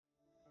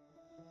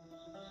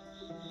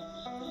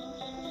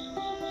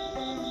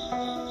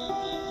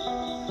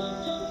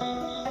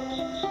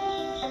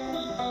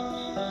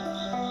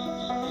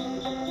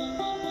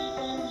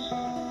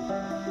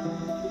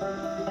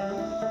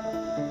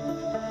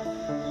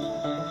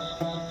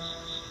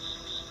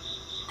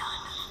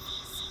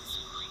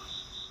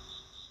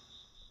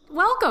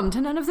welcome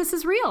to None of This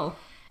Is Real.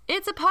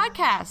 It's a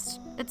podcast.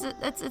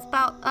 It's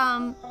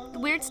about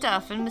weird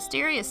stuff and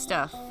mysterious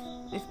stuff.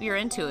 If you're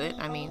into it,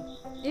 I mean.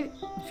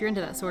 If you're into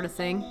that sort of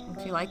thing.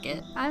 If you like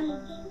it.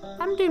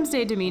 I'm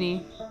Doomsday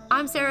Domini.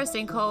 I'm Sarah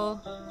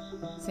Sinkhole.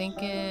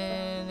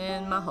 Sinking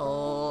in my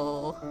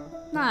hole.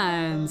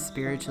 I'm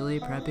spiritually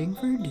prepping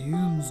for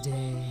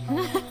Doomsday.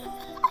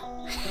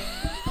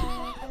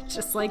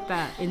 Just like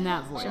that, in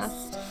that voice.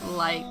 Just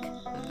like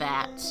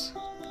that.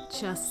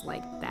 Just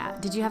like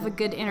that. Did you have a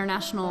good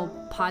International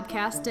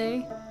Podcast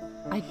Day?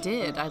 I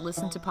did. I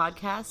listened to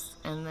podcasts,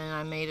 and then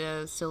I made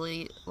a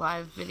silly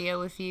live video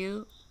with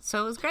you,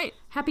 so it was great.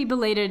 Happy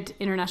belated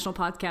International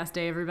Podcast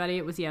Day, everybody.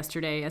 It was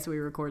yesterday as we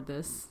record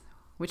this,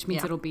 which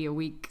means it'll be a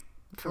week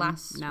from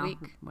last now.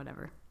 week.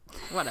 Whatever.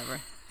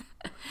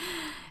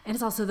 And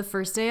it's also the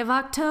first day of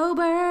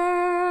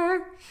October.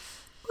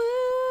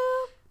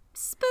 Woo!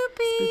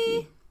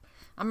 Spooky.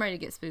 I'm ready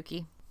to get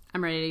spooky.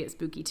 I'm ready to get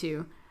spooky,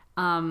 too.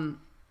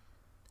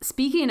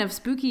 Speaking of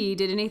spooky,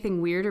 did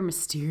anything weird or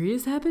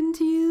mysterious happen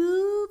to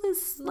you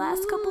this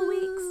last couple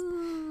weeks?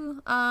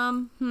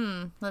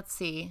 Let's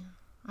see.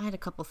 I had a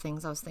couple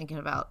things I was thinking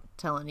about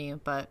telling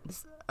you, but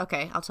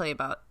okay, I'll tell you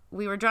about.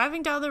 We were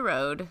driving down the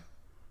road,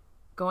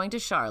 going to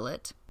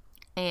Charlotte,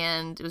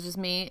 and it was just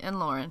me and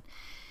Lauren.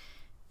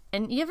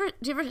 And do you ever,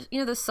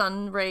 the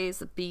sun rays,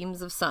 the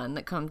beams of sun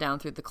that come down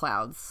through the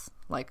clouds,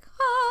 like,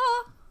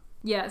 ah.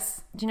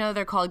 Yes. Do you know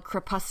they're called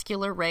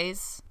crepuscular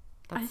rays?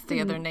 That's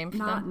the other name for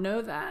them. I did not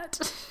know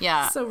that.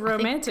 Yeah. So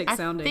romantic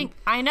sounding.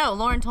 I know.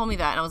 Lauren told me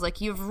that, and I was like,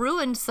 you've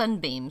ruined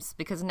sunbeams,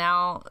 because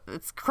now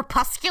it's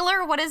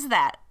crepuscular? What is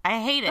that?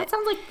 I hate it. That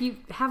sounds like you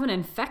have an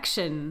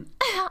infection.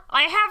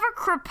 I have a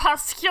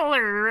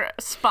crepuscular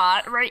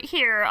spot right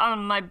here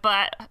on my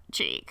butt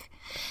cheek.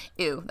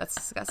 Ew, that's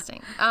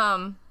disgusting.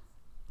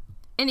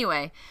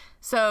 Anyway,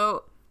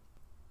 so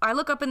I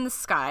look up in the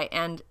sky,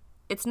 and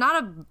it's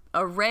not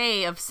a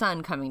ray of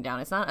sun coming down.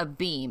 It's not a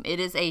beam. It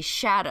is a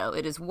shadow.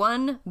 It is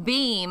one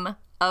beam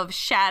of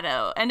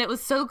shadow. And it was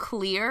so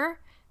clear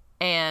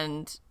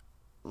and,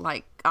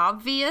 like,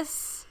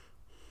 obvious.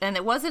 And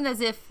it wasn't as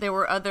if there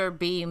were other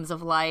beams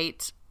of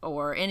light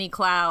or any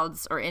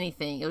clouds or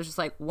anything. It was just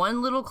like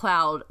one little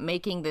cloud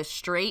making this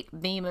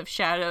straight beam of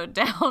shadow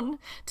down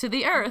to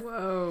the earth.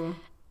 Whoa.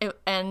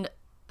 And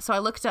so I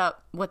looked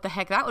up what the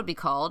heck that would be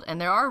called.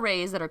 And there are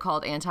rays that are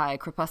called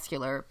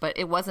anti-crepuscular, but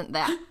it wasn't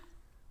that.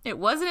 It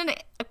wasn't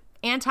an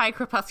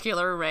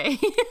anti-crepuscular ray.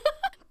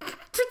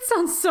 It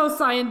sounds so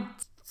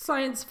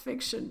science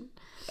fiction.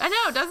 I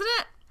know, doesn't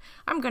it?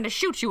 I'm going to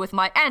shoot you with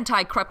my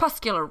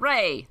anti-crepuscular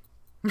ray.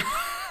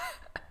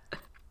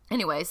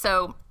 Anyway,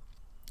 so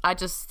I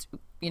just,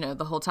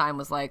 the whole time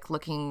was like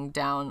looking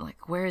down,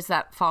 like, where is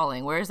that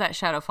falling? Where is that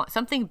shadow falling?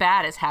 Something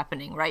bad is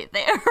happening right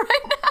there,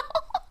 right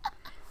now.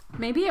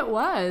 Maybe it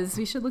was.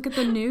 We should look at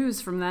the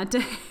news from that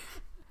day.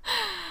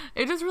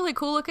 It was really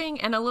cool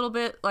looking and a little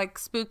bit like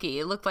spooky.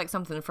 It looked like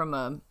something from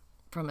a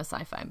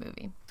sci-fi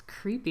movie.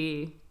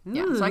 Creepy.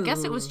 Yeah, so I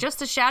guess it was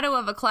just a shadow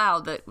of a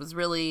cloud that was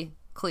really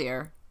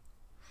clear.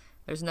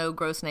 There's no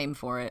gross name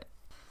for it,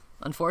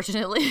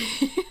 unfortunately.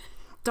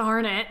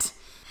 Darn it.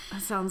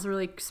 That sounds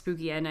really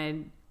spooky,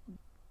 and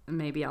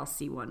maybe I'll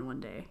see one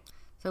day.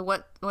 So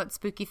what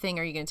spooky thing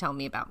are you going to tell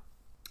me about?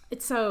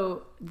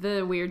 So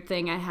the weird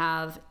thing I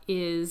have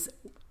is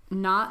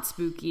not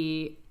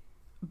spooky,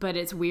 but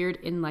it's weird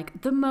in,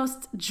 like, the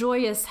most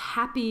joyous,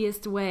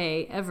 happiest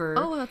way ever.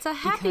 Oh, that's a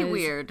happy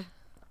weird.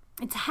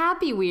 It's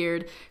happy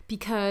weird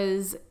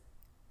because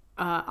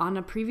on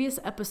a previous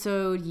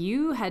episode,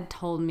 you had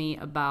told me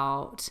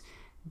about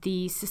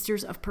the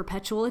Sisters of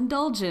Perpetual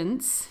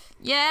Indulgence.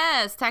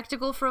 Yes,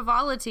 tactical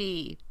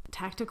frivolity.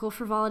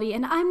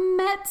 And I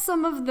met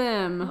some of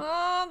them.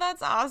 Oh,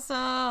 that's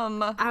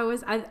awesome.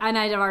 And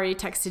I'd already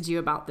texted you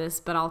about this,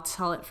 but I'll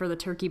tell it for the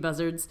turkey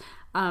buzzards.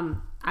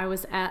 I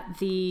was at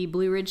the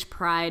Blue Ridge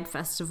Pride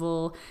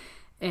Festival,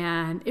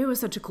 and it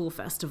was such a cool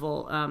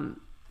festival.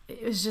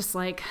 It was just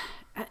like,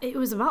 it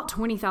was about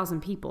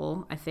 20,000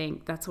 people, I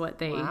think. That's what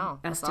they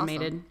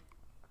estimated. Awesome.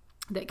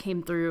 That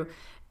came through.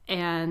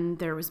 And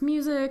there was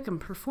music and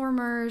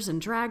performers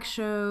and drag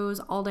shows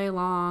all day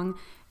long.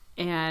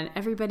 And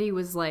everybody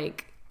was,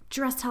 like,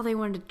 dressed how they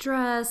wanted to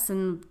dress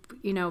and,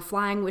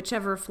 flying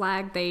whichever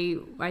flag they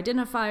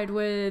identified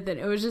with. And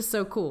it was just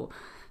so cool.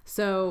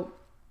 So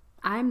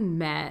I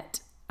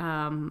met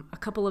a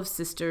couple of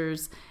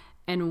sisters,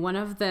 and one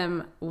of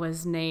them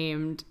was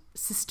named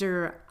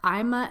Sister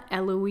Ima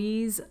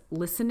Eloise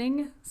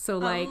Listening. So,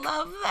 like, I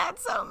love that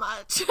so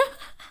much.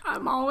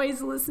 I'm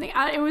always listening.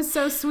 It was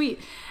so sweet.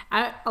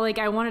 I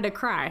wanted to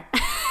cry.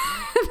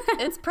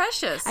 It's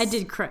precious. I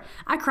did cry.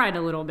 I cried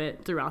a little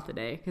bit throughout the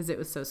day because it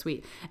was so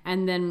sweet.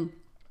 And then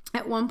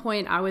at one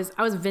point I was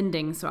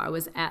vending, so I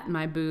was at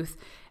my booth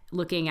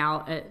looking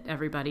out at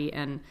everybody,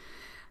 and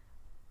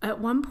at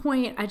one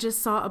point I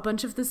just saw a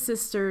bunch of the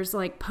sisters,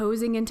 like,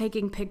 posing and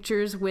taking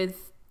pictures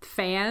with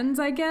fans,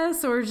 I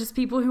guess, or just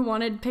people who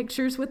wanted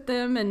pictures with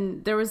them.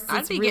 And there was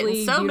this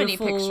really so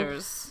beautiful, many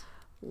pictures,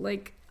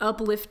 like,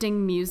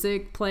 uplifting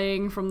music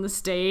playing from the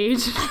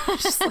stage.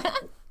 Just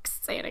like,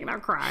 standing there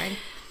crying.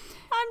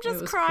 I'm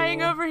just crying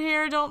cool. over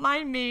here. Don't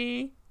mind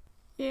me.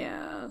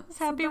 Yeah.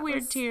 Happy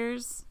weird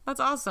tears. That's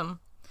awesome.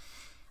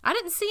 I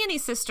didn't see any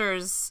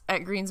sisters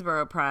at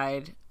Greensboro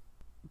Pride,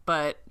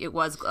 but it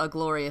was a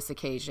glorious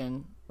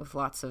occasion with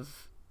lots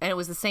of... And it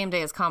was the same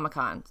day as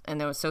Comic-Con, and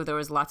there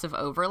was lots of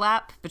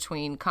overlap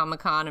between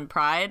Comic-Con and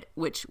Pride,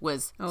 which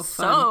was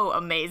so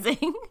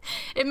amazing.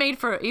 It made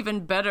for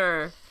even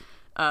better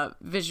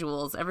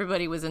visuals.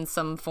 Everybody was in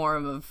some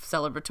form of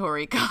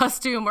celebratory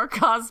costume or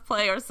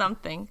cosplay or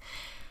something.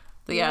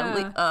 But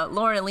yeah,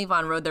 Lauren and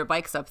Levon rode their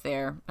bikes up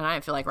there, and I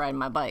didn't feel like riding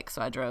my bike,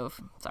 so I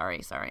drove.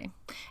 Sorry.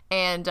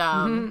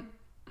 And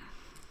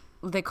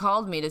they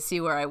called me to see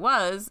where I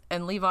was,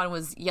 and Levon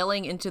was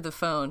yelling into the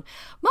phone,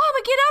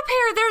 "Mama, get up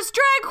here! There's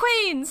drag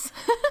queens!"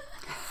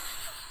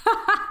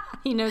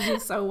 He knows you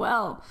so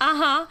well.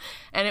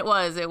 And it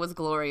was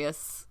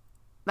glorious.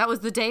 That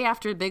was the day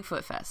after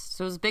Bigfoot Fest.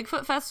 So it was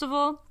Bigfoot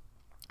Festival,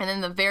 and then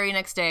the very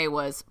next day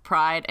was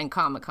Pride and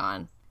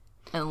Comic-Con.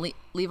 And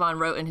Levon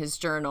wrote in his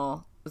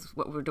journal, this is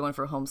what we're doing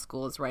for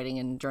homeschool, is writing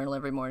in journal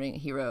every morning.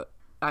 He wrote,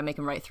 I make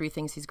him write 3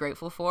 things he's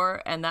grateful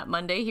for. And that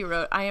Monday he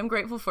wrote, I am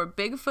grateful for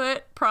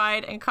Bigfoot,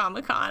 Pride, and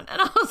Comic-Con. And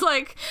I was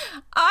like,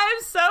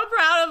 I'm so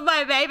proud of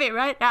my baby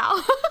right now.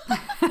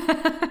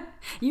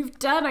 You've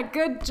done a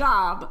good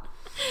job.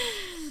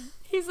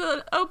 He's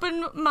an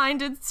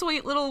open-minded,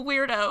 sweet little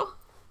weirdo.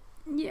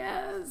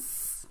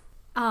 Yes.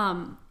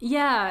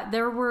 Yeah,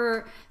 there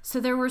were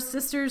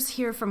sisters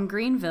here from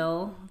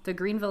Greenville, the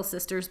Greenville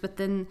sisters, but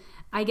then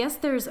I guess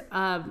there's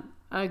a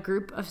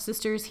group of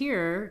sisters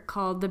here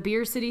called the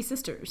Beer City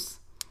Sisters.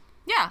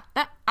 Yeah,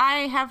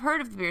 I have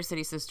heard of the Beer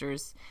City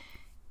Sisters,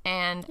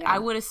 and I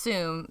would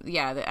assume, the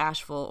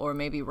Asheville or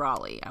maybe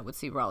Raleigh. I would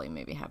see Raleigh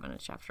maybe having a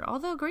chapter.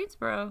 Although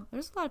Greensboro,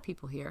 there's a lot of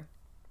people here.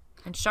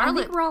 And Charlotte,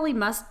 I think Raleigh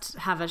must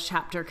have a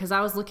chapter because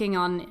I was looking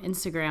on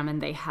Instagram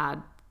and they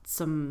had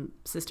some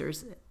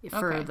sisters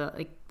for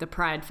the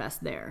Pride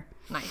Fest there.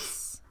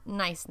 Nice.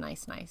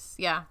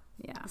 Yeah.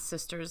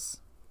 Sisters.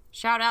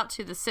 Shout out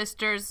to the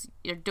sisters.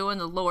 You're doing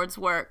the Lord's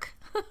work.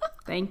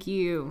 Thank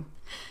you.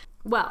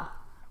 Well,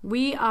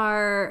 we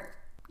are,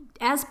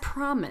 as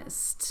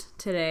promised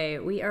today,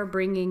 we are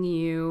bringing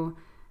you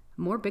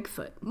more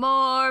Bigfoot.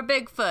 More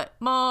Bigfoot.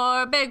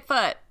 More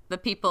Bigfoot. The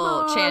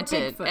people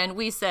chanted. Bigfoot. And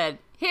we said,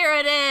 here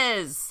it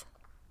is.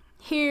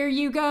 Here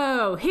you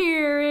go.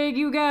 Here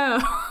you go.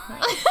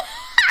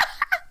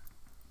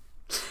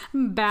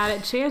 I'm bad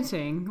at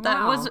chanting.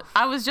 Wow.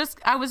 I was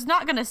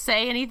not going to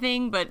say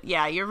anything, but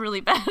yeah, you're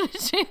really bad at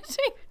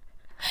chanting.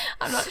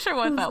 I'm not sure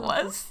what that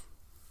was.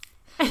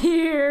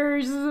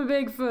 Here's the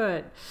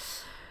Bigfoot.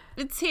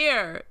 It's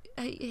here.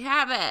 You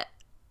have it.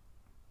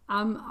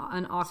 I'm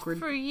an awkward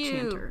for you.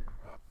 chanter.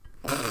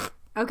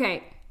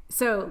 Okay.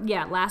 So,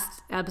 yeah,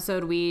 last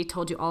episode we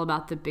told you all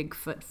about the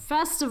Bigfoot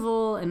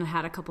Festival and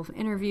had a couple of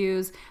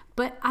interviews.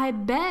 But I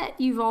bet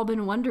you've all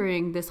been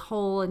wondering this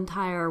whole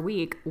entire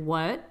week,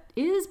 what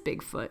is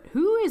Bigfoot?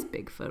 Who is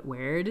Bigfoot?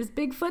 Where does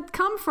Bigfoot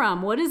come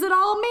from? What does it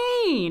all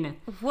mean?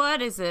 What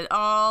does it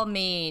all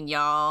mean,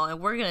 y'all? And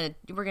we're gonna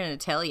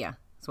tell you.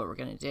 That's what we're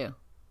gonna do.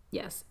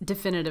 Yes,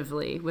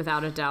 definitively,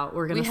 without a doubt,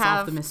 we're gonna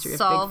solve the mystery of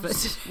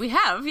Bigfoot. We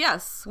have,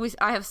 yes.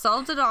 I have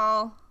solved it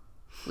all.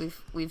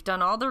 We've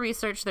done all the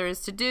research there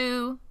is to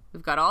do.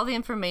 We've got all the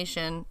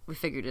information. We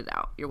figured it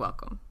out. You're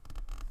welcome.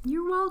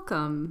 You're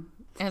welcome.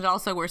 And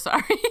also, we're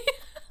sorry.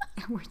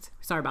 We're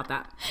sorry about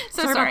that.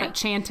 Sorry about that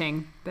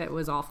chanting. That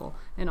was awful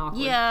and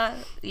awkward. Yeah,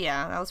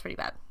 that was pretty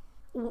bad.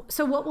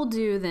 So what we'll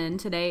do then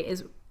today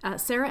is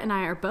Sarah and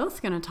I are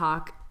both going to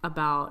talk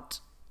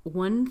about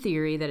one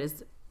theory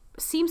that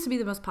seems to be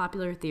the most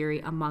popular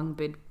theory among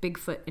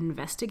Bigfoot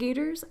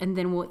investigators, and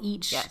then we'll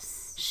each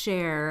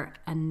share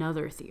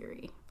another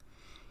theory.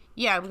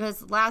 Yeah,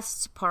 because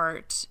last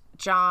part,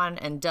 John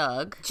and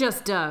Doug...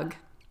 Just Doug,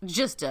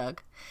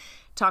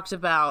 talked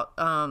about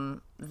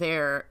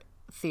their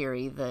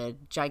theory, the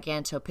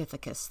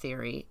Gigantopithecus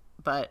theory,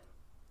 but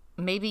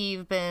maybe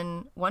you've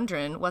been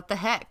wondering what the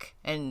heck,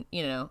 and,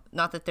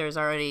 not that there's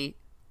already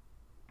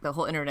the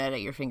whole internet at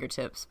your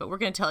fingertips, but we're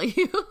going to tell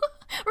you,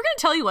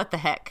 what the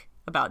heck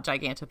about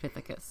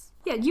Gigantopithecus.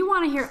 Yeah, you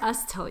want to hear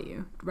us tell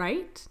you,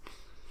 right?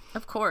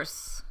 Of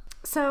course.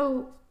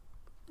 So...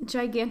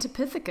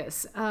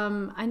 Gigantopithecus.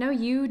 I know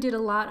you did a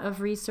lot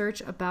of research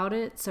about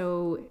it,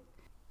 so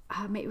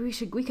maybe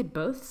we could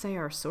both say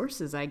our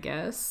sources, I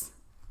guess.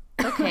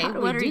 Okay,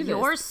 what are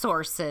your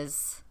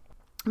sources?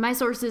 My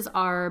sources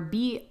are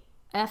bfro.net.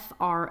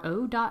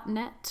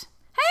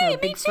 Hey, so me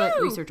Bigfoot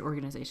too. Research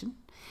Organization.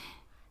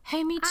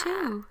 Hey, me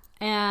too.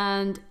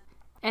 And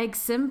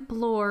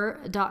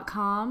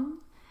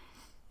exemplor.com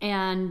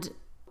and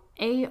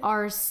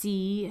ARC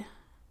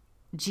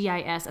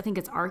GIS, I think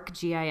it's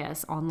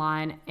ArcGIS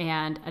online,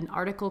 and an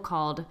article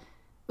called,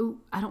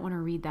 I don't want to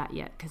read that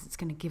yet because it's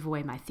going to give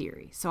away my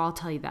theory. So I'll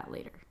tell you that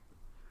later.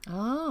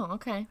 Oh,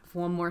 okay.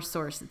 One more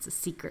source. It's a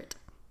secret.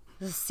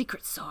 It's a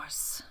secret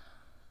source.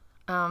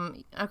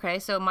 Okay,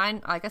 so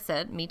mine, like I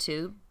said, me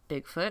too,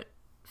 Bigfoot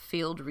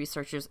Field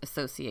Researchers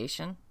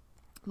Association.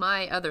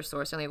 My other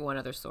source, I only have one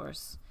other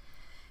source,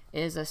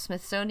 is a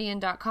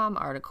Smithsonian.com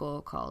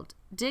article called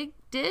Did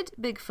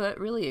Bigfoot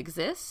Really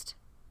Exist?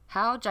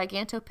 How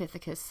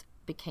Gigantopithecus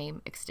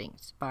Became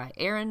Extinct by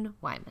Aaron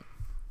Wyman.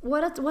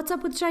 What's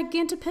up with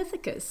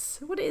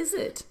Gigantopithecus? What is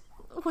it?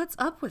 What's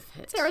up with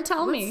it? Sarah,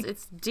 tell me.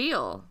 Its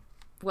deal?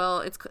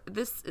 Well, it's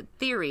this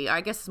theory,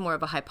 I guess it's more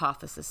of a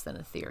hypothesis than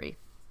a theory,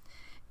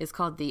 is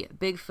called the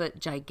Bigfoot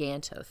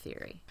Giganto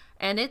theory.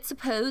 And it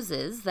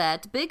supposes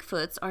that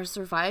Bigfoots are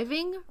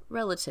surviving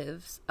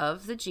relatives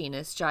of the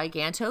genus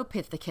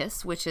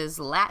Gigantopithecus, which is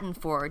Latin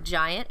for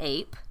giant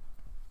ape.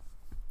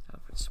 I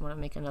just want to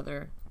make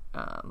another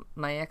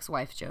my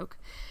ex-wife joke,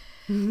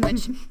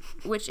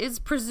 which is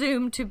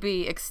presumed to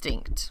be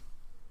extinct.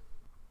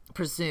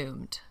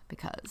 Presumed.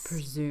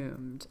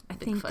 I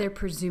think they're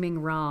presuming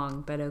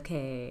wrong, but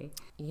okay.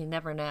 You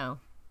never know.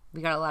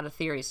 We got a lot of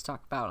theories to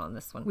talk about on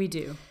this one. We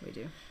do.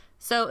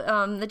 So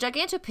the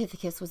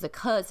Gigantopithecus was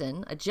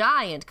a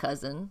giant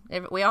cousin.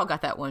 We all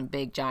got that one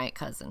big giant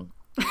cousin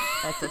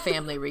at the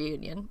family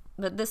reunion.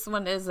 But this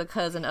one is a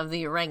cousin of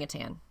the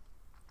orangutan.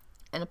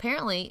 And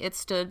apparently it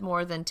stood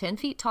more than 10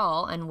 feet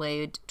tall and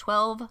weighed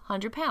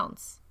 1,200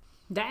 pounds.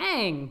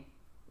 Dang!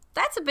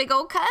 That's a big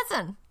old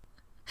cousin.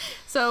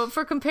 So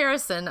for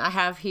comparison, I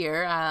have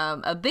here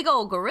a big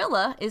old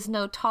gorilla is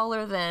no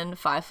taller than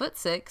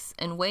 5'6"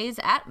 and weighs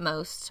at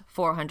most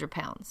 400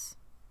 pounds.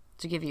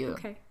 To give you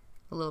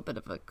a little bit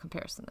of a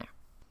comparison there.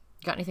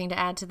 Got anything to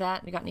add to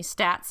that? You got any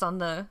stats on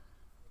the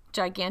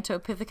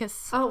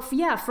Gigantopithecus? Oh,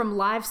 yeah, from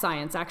Live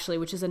Science, actually,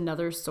 which is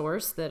another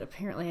source that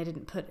apparently I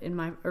didn't put in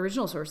my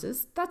original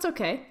sources. That's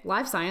okay.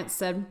 Live Science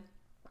said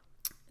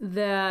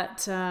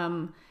that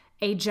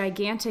a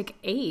gigantic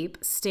ape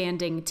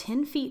standing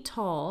 10 feet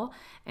tall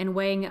and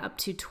weighing up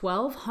to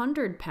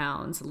 1,200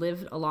 pounds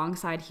lived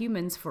alongside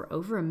humans for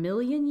over 1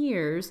 million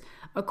years,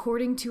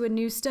 according to a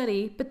new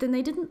study, but then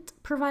they didn't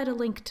provide a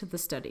link to the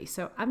study,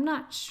 so I'm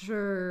not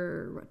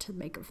sure what to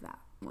make of that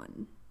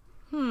one.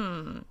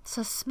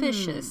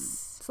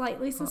 Suspicious.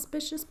 Slightly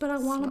suspicious, but I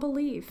want to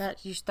believe.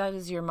 That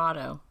is your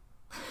motto.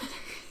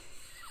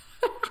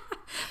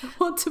 I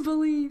want to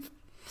believe.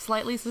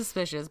 Slightly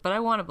suspicious, but I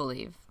want to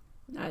believe.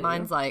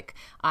 Mine's like,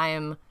 I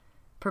am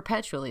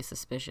perpetually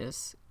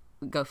suspicious.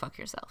 Go fuck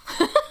yourself.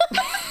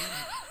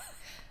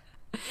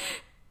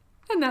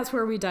 And that's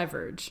where we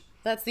diverge.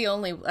 That's the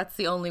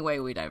only way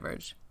we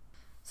diverge.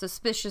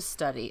 Suspicious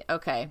study.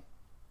 Okay.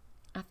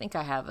 I think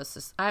I have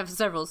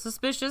several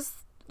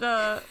suspicious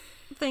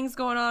things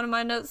going on in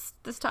my notes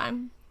this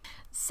time.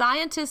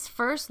 Scientists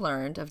first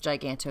learned of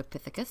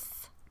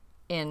Gigantopithecus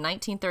in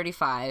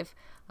 1935,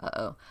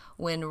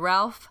 when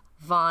Ralph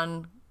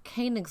von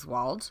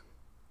Koenigswald,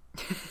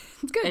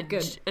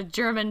 a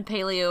German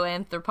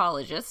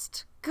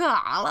paleoanthropologist,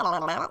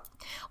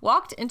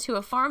 walked into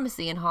a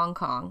pharmacy in Hong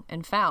Kong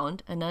and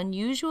found an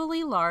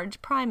unusually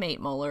large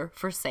primate molar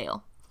for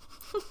sale.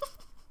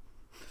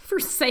 For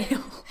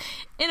sale?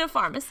 In a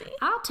pharmacy.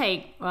 I'll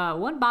take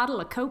 1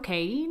 bottle of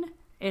cocaine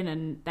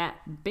and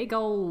that big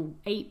old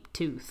ape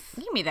tooth.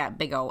 Give me that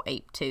big old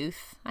ape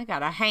tooth. I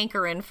got a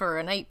hankering for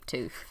an ape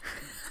tooth.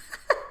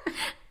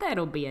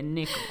 That'll be a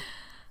nickel.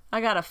 I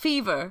got a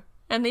fever,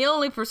 and the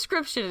only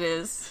prescription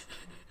is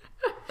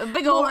a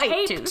big old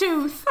ape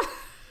tooth.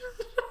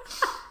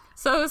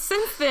 So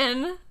since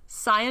then,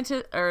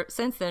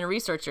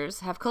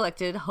 researchers have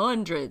collected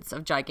hundreds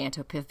of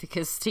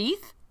Gigantopithecus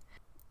teeth,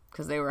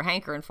 because they were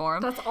hankering for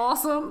them. That's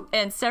awesome.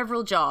 And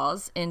several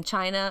jaws in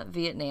China,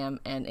 Vietnam,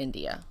 and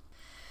India.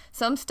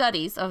 Some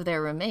studies of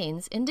their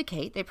remains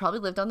indicate they probably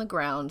lived on the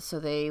ground, so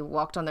they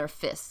walked on their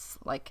fists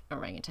like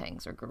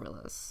orangutans or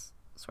gorillas,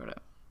 sort of.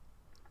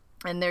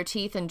 And their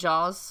teeth and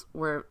jaws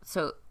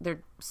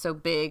they're so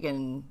big,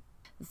 and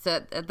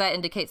so that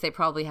indicates they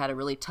probably had a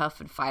really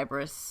tough and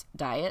fibrous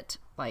diet,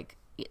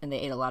 and they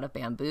ate a lot of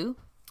bamboo.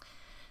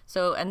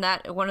 So, and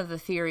that one of the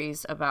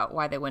theories about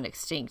why they went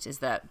extinct is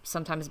that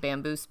sometimes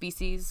bamboo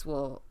species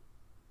will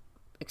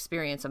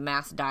experience a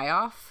mass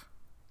die-off,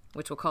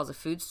 which will cause a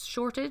food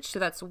shortage. So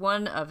that's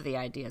one of the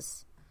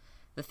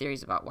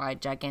theories about why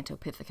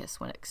Gigantopithecus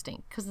went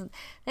extinct. Because they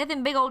had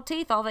them big old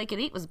teeth, all they could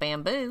eat was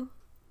bamboo.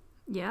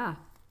 Yeah.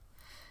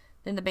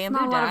 Then the bamboo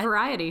died. Not a lot of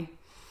variety.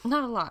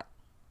 Not a lot.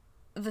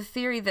 The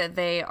theory that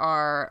they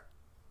are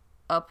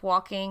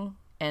upwalking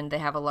and they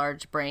have a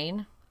large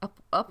brain.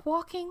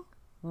 Upwalking?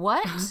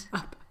 What?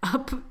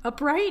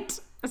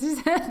 Upright?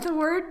 Is that the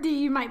word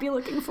you might be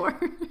looking for?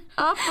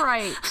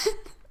 Upright.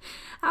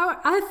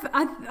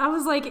 I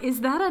was like,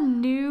 is that a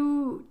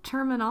new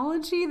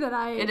terminology that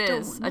It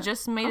is. I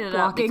just made it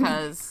up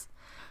because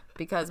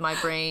my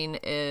brain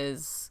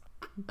is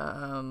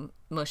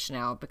mush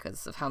now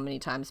because of how many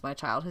times my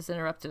child has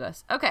interrupted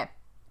us. Okay.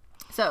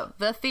 So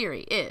the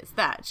theory is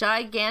that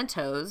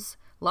Giganto's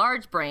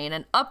large brain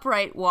and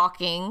upright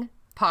walking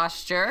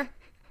posture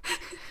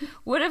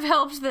would have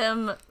helped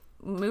them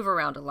move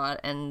around a lot,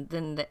 and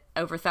then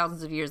over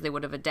thousands of years they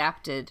would have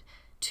adapted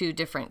to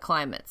different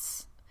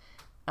climates,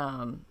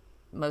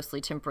 mostly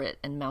temperate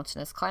and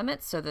mountainous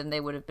climates, so then they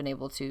would have been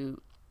able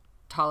to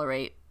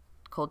tolerate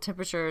cold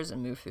temperatures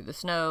and move through the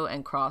snow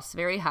and cross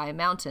very high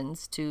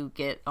mountains to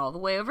get all the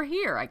way over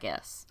here, I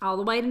guess. All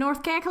the way to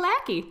North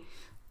Kakalaki.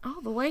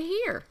 All the way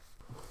here.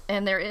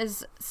 And there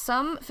is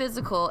some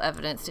physical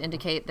evidence to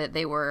indicate that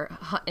they were,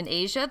 in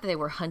Asia, they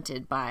were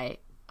hunted by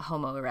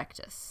Homo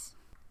erectus.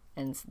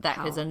 And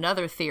that is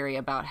another theory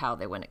about how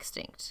they went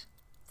extinct.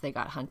 They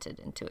got hunted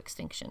into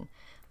extinction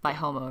by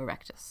Homo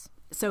erectus.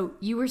 So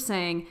you were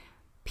saying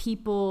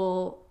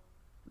people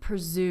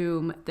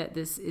presume that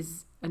this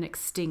is an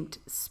extinct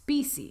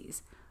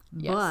species.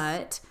 Yes.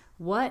 But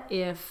what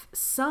if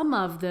some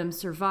of them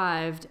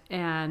survived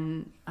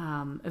and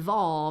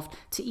evolved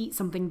to eat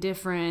something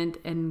different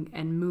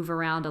and move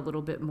around a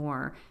little bit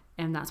more?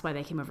 And that's why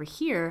they came over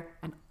here.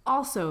 And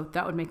also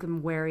that would make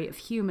them wary of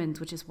humans,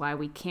 which is why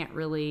we can't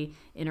really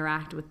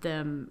interact with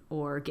them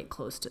or get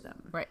close to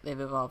them. Right. They've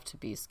evolved to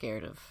be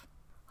scared of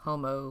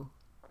Homo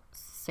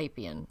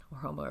sapien or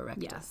Homo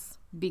erectus. Yes,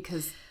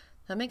 because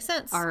that makes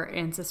sense. Our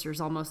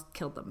ancestors almost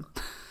killed them.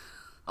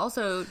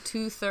 Also,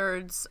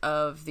 2/3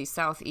 of the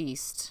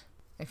southeast,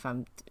 if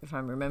I'm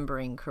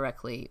remembering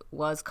correctly,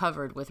 was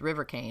covered with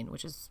river cane,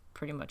 which is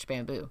pretty much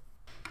bamboo.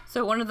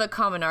 So one of the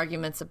common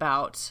arguments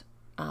about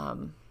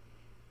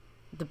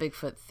the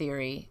Bigfoot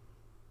theory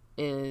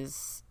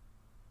is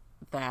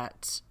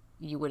that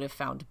you would have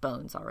found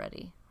bones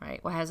already,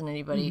 right? Why haven't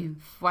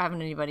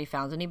anybody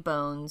found any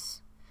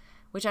bones?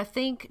 Which I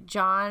think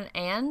John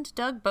and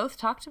Doug both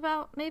talked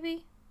about,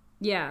 maybe?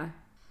 Yeah.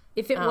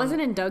 If it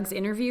wasn't in Doug's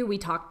interview, we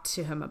talked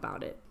to him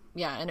about it.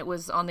 Yeah, and it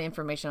was on the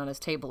information on his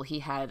table. He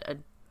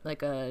had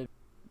a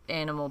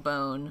animal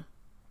bone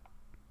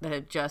that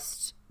had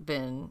just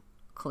been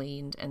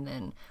cleaned, and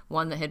then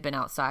one that had been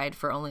outside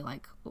for only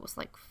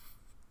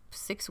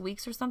 6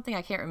 weeks or something.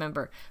 I can't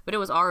remember, but it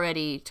was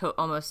already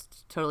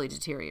almost totally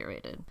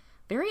deteriorated.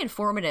 Very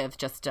informative,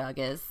 just Doug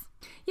is.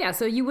 Yeah,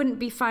 so you wouldn't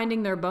be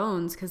finding their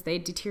bones because they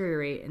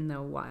deteriorate in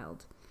the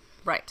wild.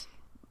 Right.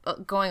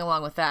 Going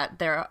along with that,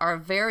 there are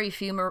very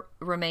few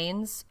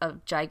remains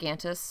of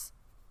gigantos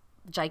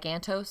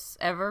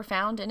ever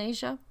found in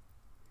Asia,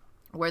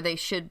 where they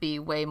should be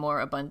way more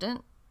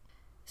abundant.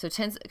 So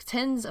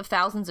tens of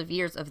thousands of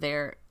years of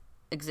their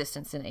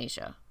existence in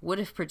Asia would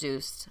have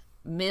produced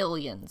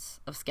millions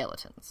of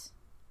skeletons,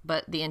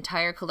 but the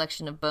entire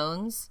collection of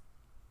bones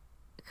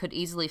could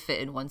easily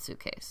fit in one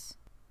suitcase.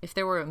 If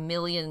there were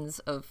millions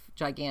of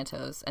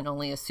gigantos and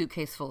only a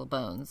suitcase full of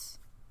bones,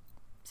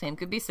 same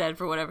could be said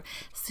for whatever.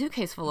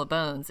 Suitcase full of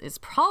bones is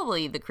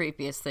probably the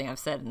creepiest thing I've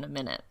said in a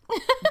minute.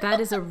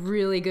 That is a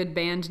really good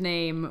band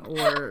name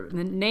or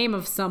the name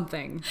of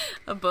something.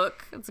 A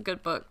book. It's a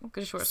good book.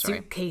 Good short story.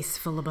 Suitcase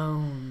full of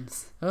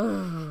bones.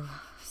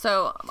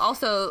 So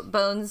also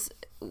bones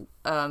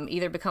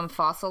either become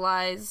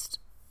fossilized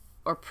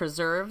or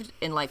preserved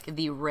in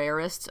the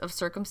rarest of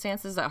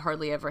circumstances that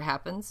hardly ever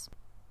happens.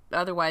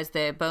 Otherwise,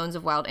 the bones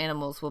of wild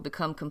animals will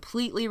become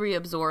completely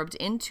reabsorbed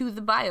into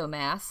the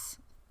biomass,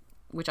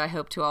 which I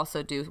hope to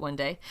also do one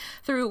day,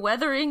 through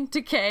weathering,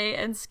 decay,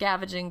 and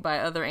scavenging by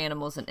other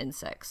animals and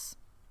insects.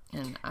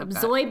 And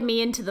absorb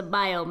me into the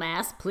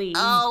biomass, please.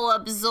 Oh,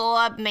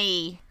 absorb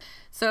me.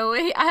 So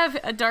I have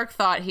a dark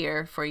thought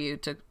here for you.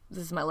 This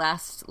is my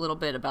last little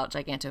bit about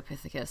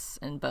Gigantopithecus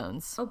and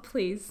bones. Oh,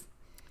 please.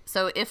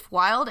 So if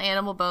wild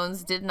animal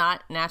bones did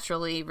not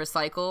naturally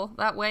recycle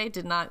that way,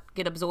 did not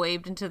get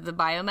absorbed into the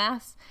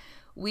biomass,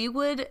 we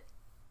would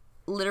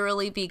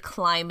literally be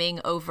climbing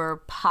over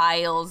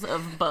piles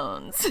of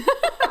bones.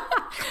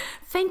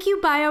 Thank you,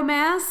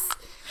 biomass.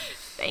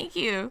 Thank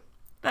you.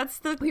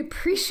 We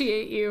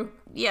appreciate you.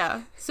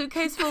 Yeah,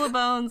 suitcase full of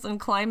bones and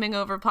climbing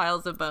over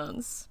piles of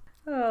bones.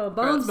 Oh,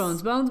 bones.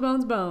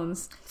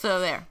 So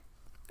there.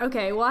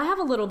 Okay, well, I have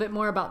a little bit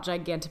more about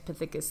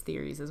Gigantopithecus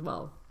theories as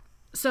well.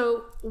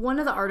 So one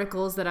of the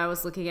articles that I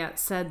was looking at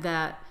said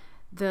that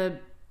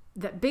that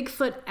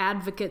Bigfoot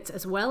advocates,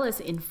 as well as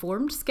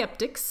informed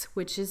skeptics,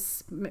 which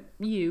is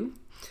you.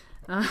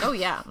 Oh,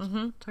 yeah.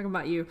 Mm-hmm. Talking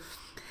about you.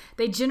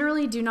 They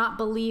generally do not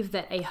believe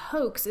that a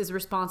hoax is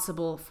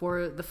responsible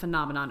for the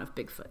phenomenon of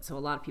Bigfoot. So a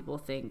lot of people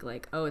think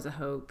it's a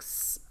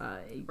hoax.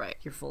 Right.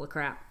 You're full of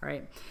crap,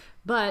 right?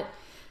 But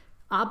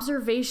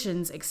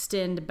observations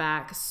extend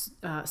back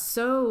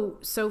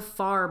so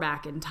far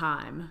back in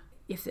time.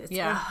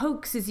 A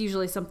hoax is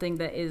usually something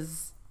that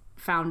is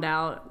found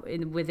out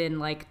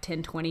within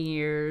 10, 20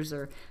 years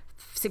or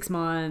 6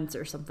 months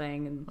or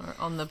something. Or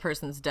on the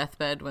person's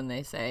deathbed when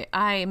they say,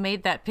 I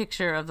made that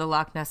picture of the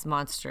Loch Ness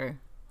Monster.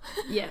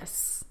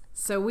 Yes.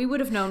 So we would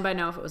have known by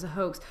now if it was a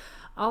hoax.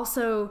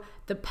 Also,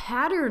 the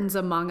patterns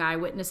among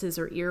eyewitnesses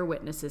or ear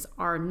witnesses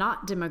are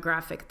not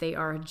demographic. They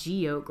are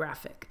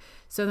geographic.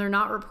 So they're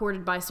not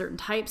reported by certain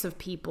types of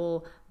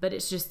people, but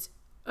it's just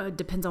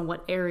depends on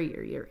what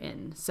area you're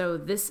in. So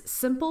this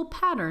simple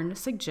pattern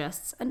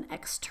suggests an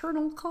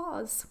external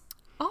cause.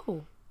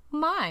 Oh,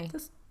 my.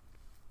 This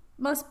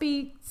must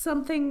be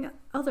something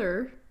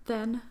other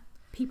than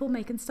people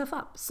making stuff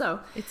up. So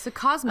it's a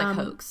cosmic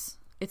hoax.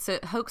 It's a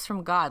hoax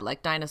from God,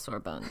 like dinosaur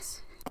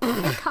bones.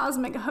 A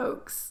cosmic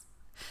hoax.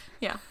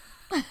 Yeah.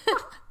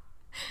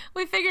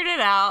 We figured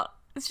it out.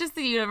 It's just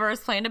the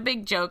universe playing a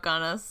big joke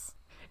on us.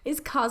 Is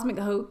Cosmic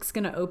Hoax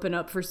going to open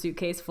up for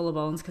Suitcase Full of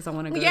Bones? Because I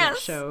want to go to that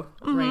show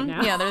right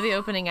now. Yeah, they're the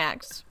opening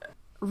act.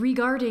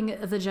 Regarding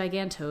the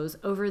Gigantos,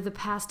 over the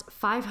past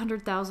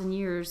 500,000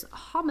 years,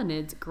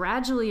 hominids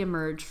gradually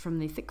emerge from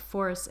the thick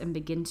forests and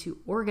begin to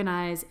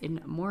organize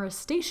in more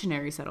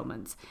stationary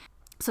settlements.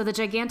 So the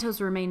Gigantos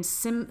remained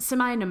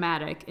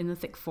semi-nomadic in the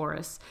thick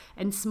forests,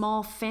 and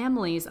small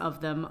families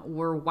of them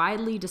were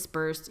widely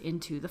dispersed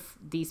into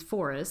these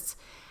forests.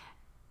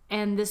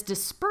 And this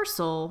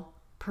dispersal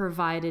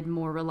provided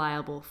more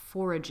reliable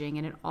foraging,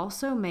 and it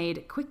also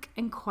made quick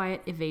and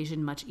quiet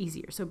evasion much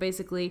easier. So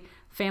basically,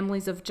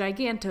 families of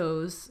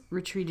gigantos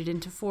retreated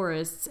into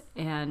forests,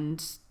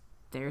 and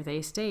there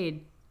they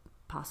stayed,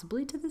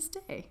 possibly to this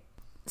day.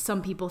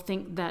 Some people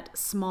think that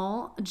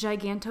small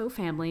giganto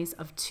families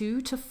of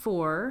 2 to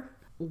 4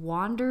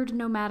 wandered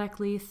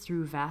nomadically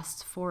through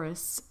vast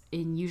forests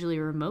in usually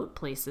remote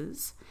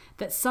places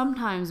that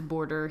sometimes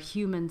border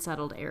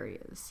human-settled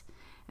areas.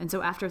 And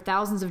so after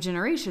thousands of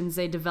generations,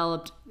 they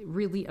developed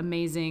really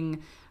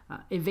amazing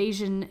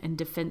evasion and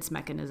defense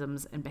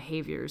mechanisms and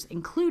behaviors,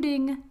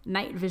 including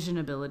night vision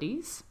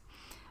abilities.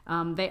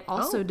 They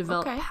also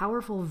developed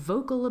powerful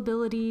vocal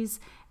abilities,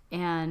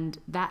 and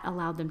that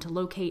allowed them to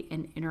locate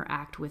and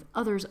interact with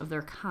others of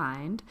their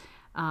kind.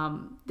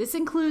 This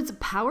includes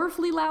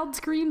powerfully loud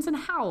screams and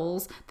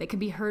howls that can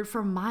be heard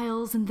for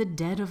miles in the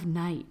dead of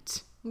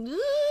night.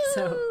 Ooh.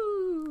 So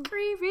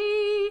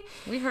creepy.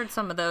 We heard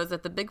some of those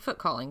at the Bigfoot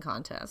calling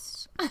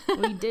contest.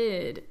 We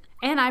did.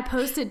 And I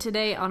posted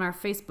today on our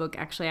Facebook,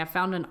 actually, I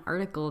found an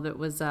article that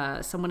was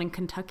someone in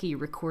Kentucky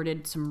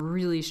recorded some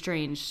really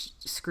strange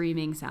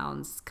screaming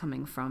sounds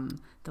coming from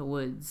the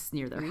woods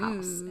near their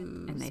house.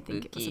 And they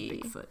think it was a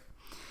Bigfoot.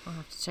 I'll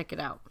have to check it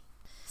out.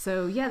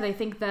 So, yeah, they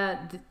think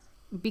that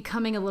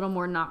becoming a little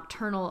more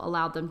nocturnal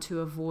allowed them to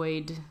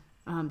avoid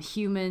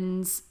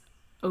humans,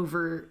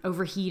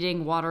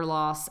 overheating, water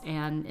loss,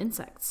 and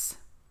insects.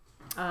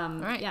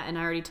 Right. Yeah, and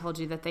I already told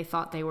you that they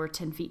thought they were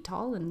 10 feet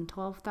tall and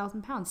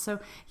 12,000 pounds. So,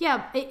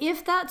 yeah,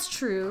 if that's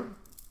true,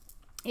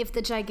 if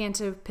the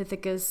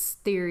Gigantopithecus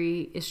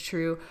theory is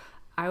true,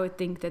 I would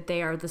think that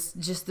they are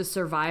just the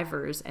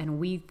survivors, and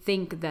we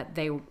think that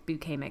they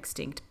became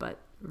extinct, but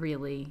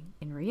really,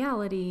 in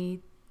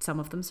reality, some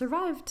of them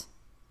survived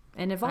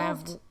and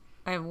evolved.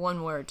 I have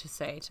one word to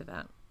say to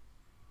that.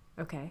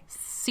 Okay.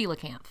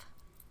 Coelacanth.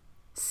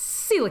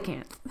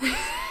 Coelacanth.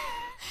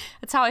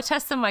 That's how I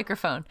test the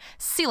microphone.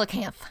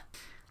 Coelacanth.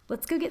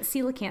 Let's go get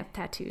coelacanth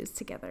tattoos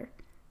together.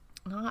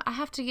 I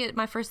have to get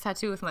my first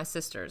tattoo with my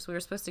sisters. We were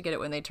supposed to get it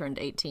when they turned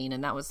 18,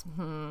 and that was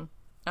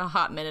a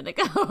hot minute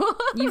ago.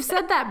 You've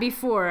said that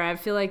before. I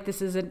feel like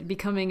this is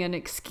becoming an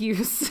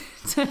excuse.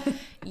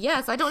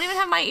 Yes, I don't even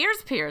have my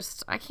ears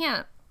pierced. I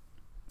can't.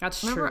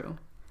 That's Remember, true.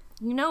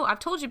 You know, I've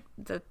told you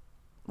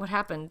what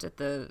happened at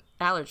the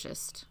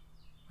allergist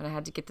when I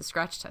had to get the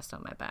scratch test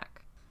on my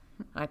back.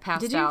 I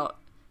passed out.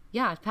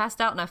 Yeah, I passed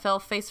out and I fell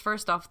face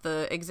first off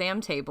the exam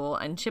table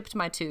and chipped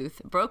my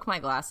tooth, broke my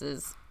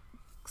glasses,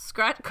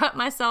 cut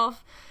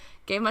myself,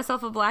 gave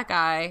myself a black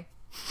eye,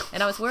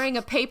 and I was wearing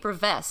a paper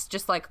vest,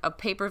 just like a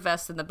paper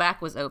vest and the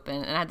back was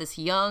open, and I had this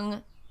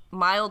young,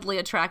 mildly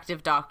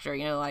attractive doctor,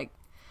 you know, like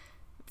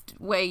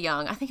way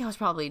young. I think I was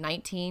probably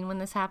 19 when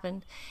this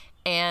happened.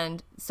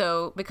 And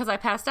so because I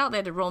passed out, they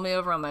had to roll me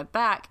over on my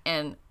back,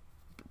 and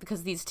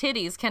because these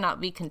titties cannot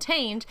be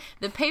contained,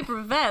 the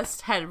paper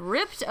vest had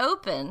ripped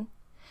open.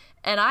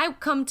 And I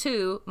come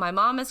to, my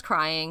mom is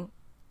crying,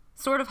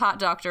 sort of hot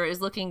doctor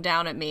is looking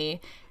down at me,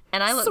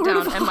 and I look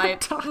down and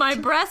my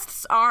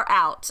breasts are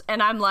out,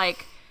 and I'm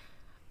like,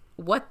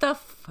 what the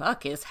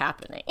fuck is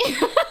happening?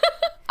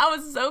 I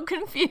was so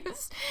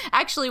confused.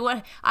 Actually,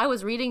 I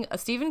was reading a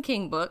Stephen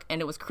King book, and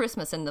it was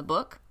Christmas in the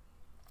book,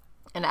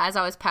 and as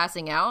I was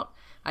passing out,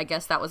 I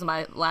guess that was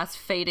my last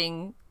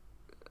fading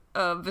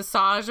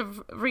visage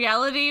of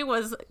reality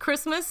was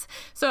Christmas.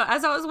 So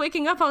as I was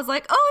waking up, I was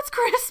like, oh, it's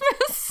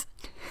Christmas.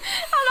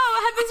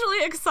 I had this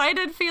really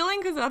excited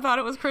feeling because I thought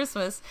it was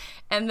Christmas.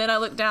 And then I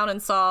looked down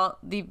and saw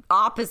the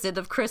opposite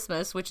of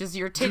Christmas, which is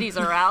your titties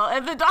are out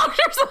at the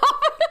doctor's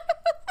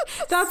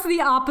office. That's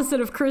the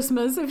opposite of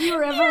Christmas, if you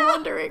were ever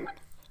wondering.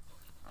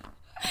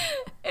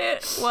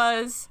 It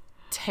was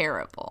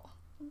terrible.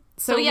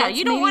 So yeah,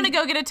 you don't want to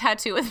go get a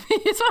tattoo with me,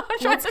 is what I'm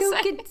trying to say.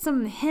 Let's go get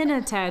some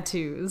henna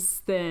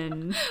tattoos,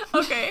 then.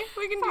 Okay,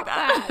 we can do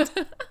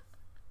that.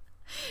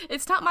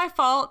 It's not my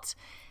fault.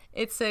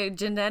 It's a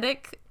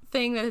genetic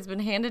thing that has been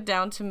handed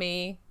down to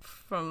me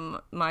from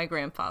my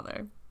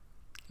grandfather.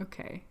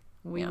 Okay.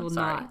 We will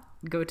not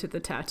go to the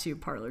tattoo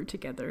parlor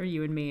together,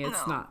 you and me.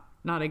 It's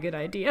not a good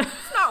idea.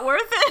 It's not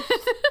worth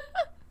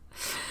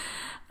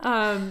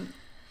it.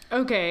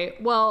 Okay,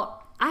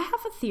 well, I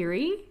have a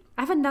theory.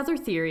 I have another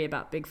theory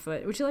about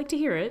Bigfoot. Would you like to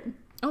hear it?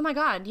 Oh my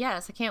God,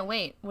 yes. I can't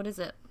wait. What is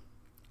it?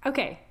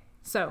 Okay,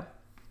 so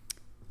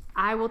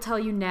I will tell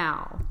you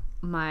now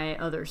my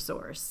other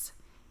source.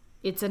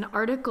 It's an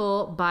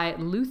article by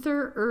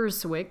Luther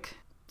Erswick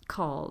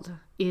called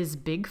 "Is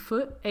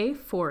Bigfoot a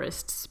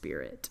Forest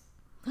Spirit?"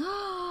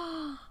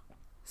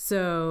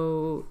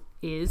 So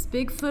Is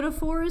Bigfoot a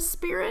forest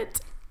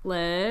spirit?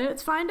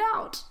 Let's find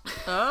out.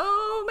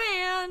 Oh,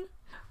 man.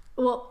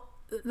 Well,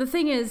 the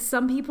thing is,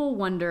 some people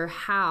wonder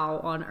how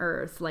on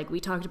Earth, like we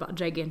talked about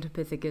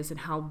Gigantopithecus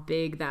and how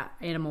big that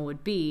animal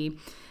would be.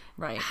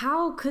 Right.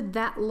 How could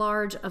that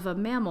large of a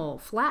mammal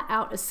flat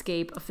out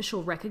escape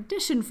official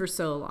recognition for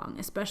so long,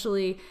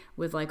 especially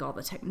with like all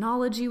the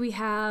technology we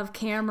have,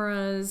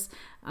 cameras.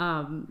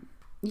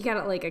 You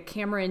got like a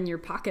camera in your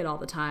pocket all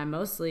the time,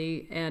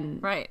 mostly,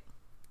 and right.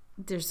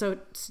 There's a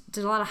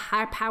lot of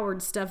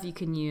high-powered stuff you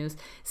can use.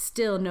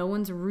 Still, no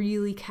one's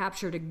really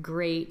captured a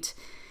great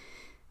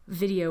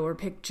video or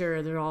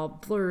picture. They're all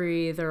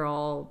blurry. They're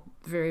all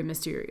very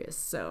mysterious.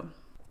 So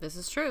this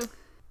is true.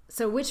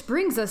 So which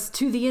brings us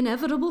to the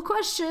inevitable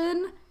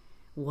question.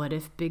 What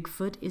if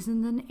Bigfoot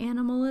isn't an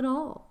animal at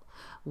all?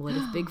 What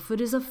if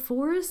Bigfoot is a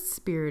forest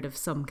spirit of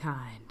some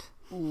kind?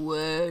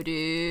 Whoa,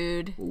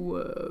 dude.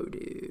 Whoa,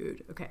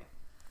 dude. Okay.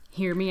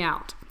 Hear me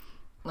out.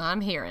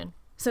 I'm hearing.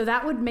 So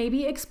that would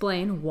maybe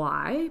explain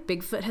why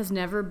Bigfoot has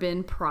never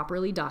been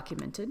properly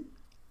documented.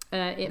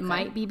 It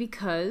might be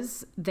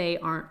because they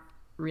aren't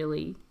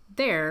really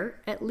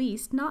there, at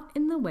least not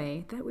in the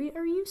way that we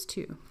are used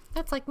to.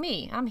 That's like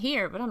me. I'm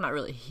here, but I'm not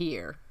really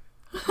here.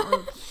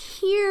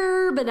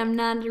 Here, but I'm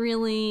not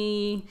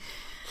really,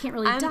 can't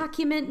really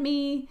document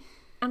me.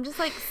 I'm just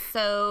like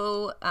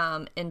so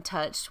in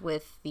touch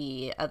with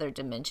the other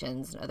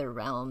dimensions and other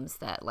realms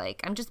that like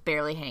I'm just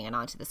barely hanging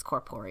on to this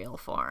corporeal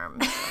form.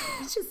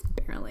 Just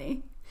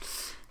barely.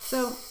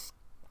 So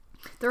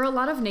there are a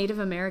lot of Native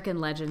American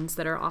legends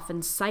that are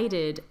often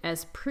cited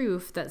as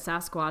proof that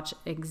Sasquatch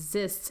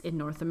exists in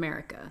North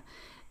America.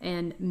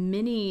 And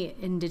many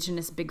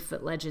indigenous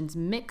Bigfoot legends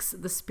mix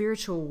the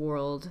spiritual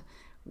world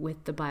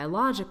with the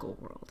biological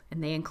world.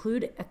 And they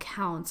include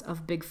accounts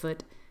of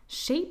Bigfoot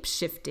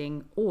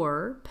shape-shifting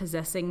or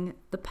possessing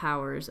the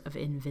powers of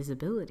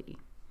invisibility.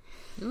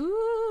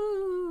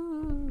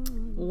 Ooh.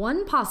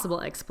 One possible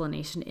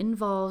explanation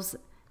involves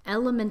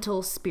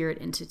elemental spirit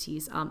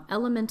entities.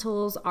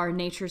 Elementals are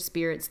nature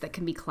spirits that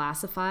can be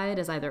classified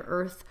as either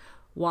earth,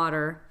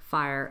 water,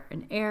 fire,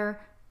 and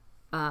air.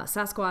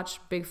 Sasquatch,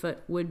 Bigfoot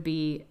would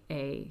be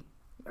an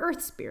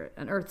earth spirit.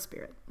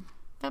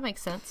 That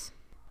makes sense.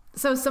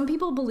 So some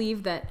people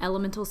believe that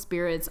elemental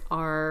spirits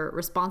are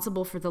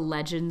responsible for the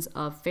legends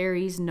of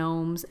fairies,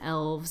 gnomes,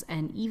 elves,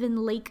 and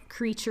even lake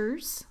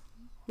creatures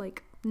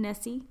like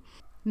Nessie.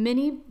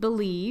 Many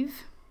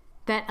believe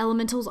that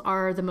elementals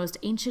are the most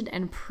ancient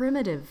and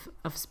primitive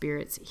of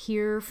spirits,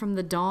 here from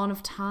the dawn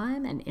of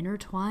time and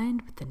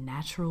intertwined with the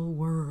natural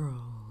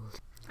world.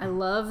 I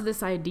love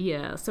this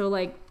idea. So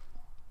like,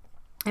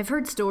 I've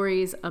heard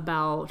stories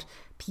about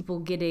people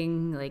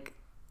getting like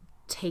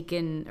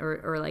taken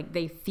or like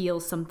they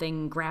feel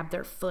something grab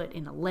their foot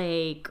in a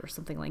lake or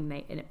something like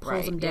that, and it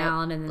pulls them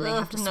down, and then they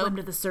have to swim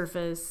to the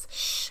surface.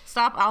 Shh,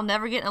 stop. I'll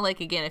never get in a lake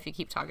again if you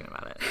keep talking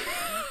about it.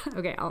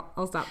 Okay,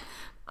 I'll stop.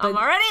 I'm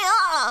already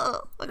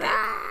okay.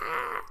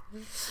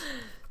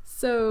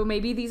 So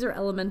maybe these are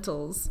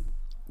elementals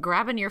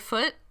grabbing your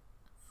foot.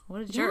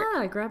 What a jerk.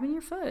 Yeah, grabbing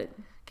your foot.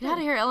 Get out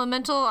of here,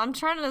 elemental. I'm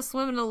trying to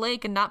swim in a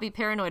lake and not be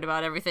paranoid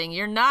about everything.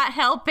 You're not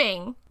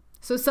helping.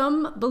 So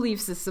some belief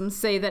systems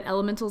say that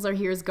elementals are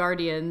here as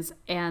guardians,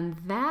 and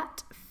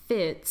that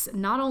fits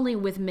not only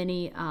with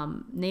many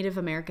Native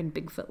American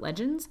Bigfoot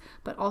legends,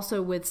 but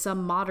also with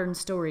some modern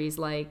stories.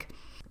 Like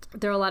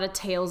there are a lot of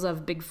tales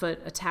of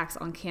Bigfoot attacks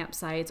on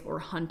campsites or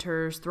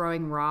hunters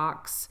throwing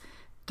rocks,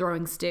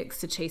 throwing sticks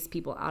to chase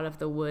people out of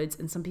the woods.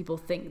 And some people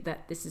think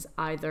that this is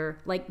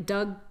either, like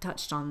Doug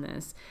touched on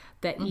this,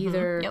 that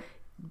either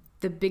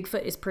the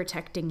Bigfoot is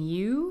protecting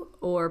you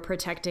or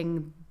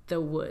protecting the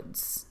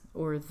woods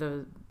or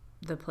the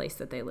place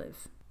that they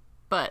live.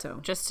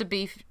 But just to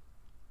be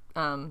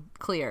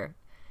clear,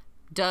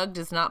 Doug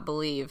does not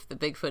believe that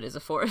Bigfoot is a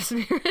forest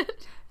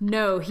spirit.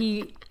 No,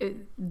 he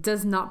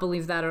does not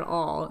believe that at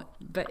all.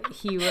 But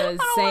he was I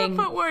don't saying, want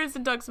to put words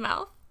in Doug's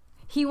mouth.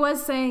 He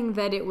was saying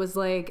that it was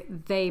like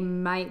it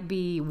might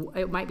be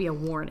a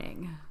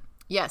warning.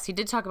 Yes, he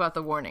did talk about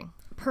the warning.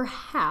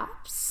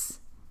 Perhaps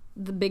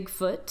the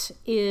Bigfoot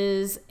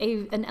is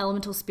an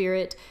elemental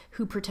spirit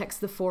who protects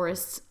the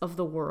forests of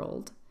the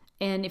world.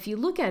 And if you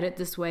look at it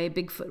this way,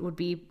 Bigfoot would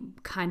be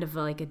kind of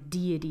like a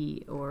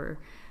deity or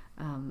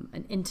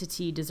an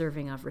entity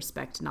deserving of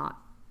respect, not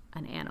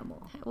an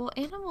animal. Well,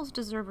 animals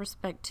deserve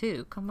respect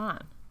too. Come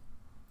on.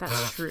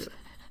 That's true.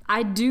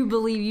 I do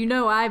believe,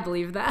 I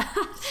believe that.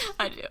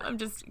 I do. I'm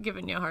just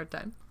giving you a hard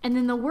time. And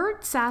then the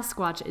word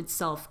Sasquatch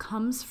itself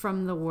comes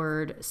from the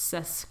word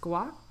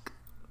Sesquak,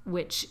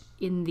 which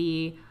in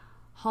the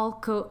how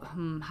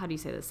do you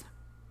say this?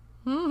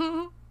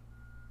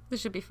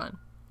 This should be fun.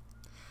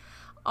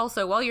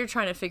 Also, while you're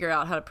trying to figure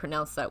out how to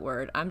pronounce that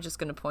word, I'm just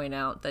going to point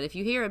out that if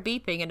you hear a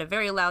beeping and a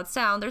very loud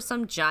sound, there's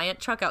some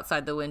giant truck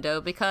outside the window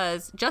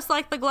because, just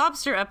like the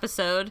Globster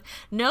episode,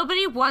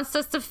 nobody wants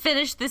us to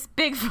finish this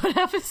Bigfoot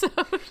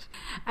episode.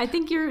 I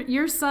think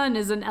your son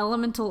is an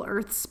elemental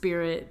earth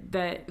spirit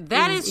that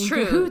is in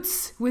true.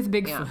 Cahoots with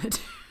Bigfoot.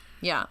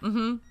 Yeah.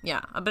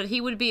 Yeah. But he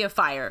would be a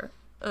fire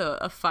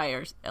a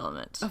fire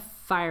element. A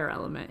fire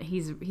element.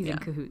 He's in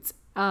cahoots.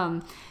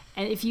 And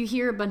if you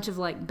hear a bunch of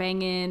like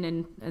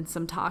banging and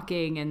some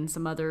talking and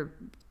some other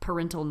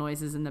parental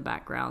noises in the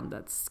background,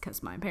 that's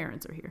because my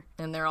parents are here.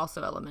 And they're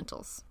also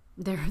elementals.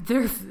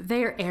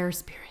 They're air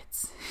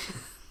spirits.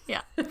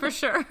 Yeah, for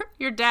sure.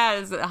 Your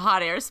dad is a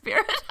hot air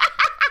spirit.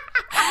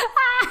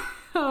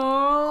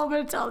 Oh, I'm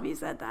going to tell him you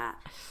said that.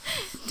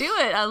 Do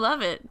it. I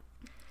love it.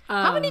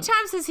 How many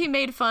times has he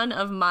made fun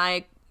of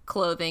my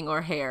clothing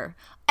or hair?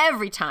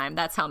 Every time.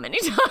 That's how many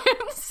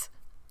times.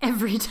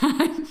 Every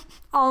time.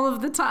 All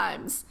of the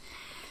times.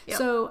 Yep.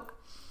 So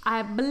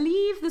I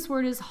believe this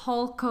word is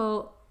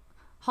halcomelum,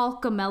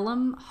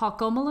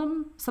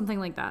 something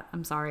like that.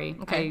 I'm sorry.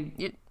 Okay.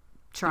 I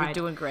tried. You're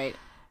doing great.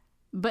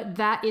 But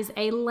that is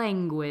a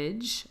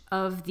language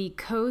of the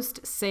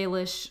Coast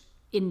Salish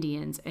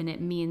Indians, and it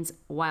means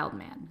wild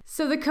man.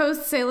 So the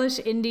Coast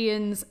Salish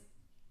Indians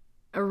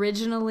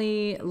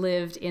originally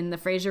lived in the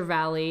Fraser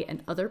Valley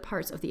and other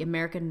parts of the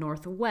American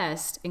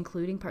Northwest,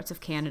 including parts of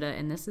Canada,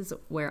 and this is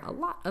where a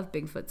lot of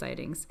Bigfoot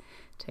sightings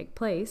take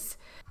place.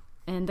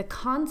 And the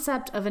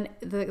concept of an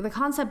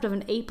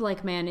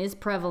ape-like man is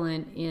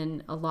prevalent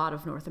in a lot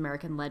of North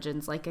American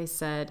legends, like I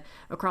said,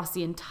 across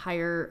the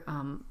entire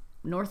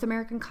North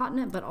American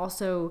continent, but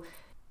also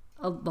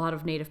a lot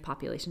of native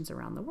populations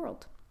around the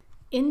world.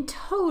 In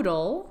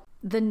total,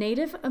 the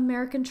Native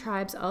American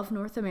tribes of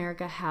North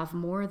America have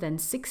more than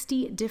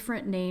 60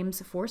 different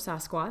names for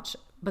Sasquatch,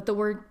 but the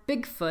word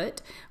Bigfoot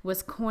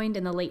was coined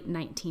in the late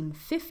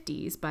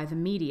 1950s by the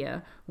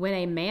media when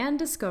a man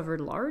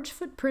discovered large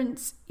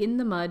footprints in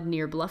the mud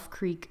near Bluff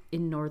Creek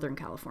in Northern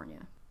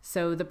California.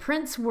 So the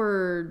prints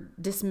were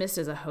dismissed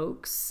as a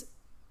hoax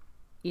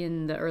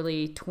in the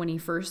early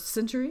 21st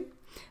century,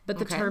 but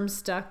the term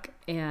stuck,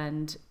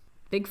 and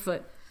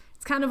Bigfoot,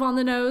 it's kind of on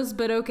the nose,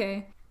 but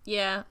okay.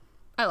 Yeah,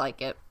 I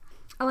like it.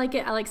 I like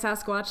it. I like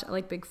Sasquatch. I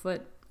like Bigfoot.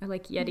 I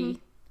like Yeti.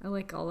 Mm-hmm. I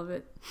like all of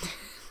it.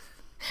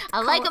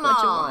 I like them all.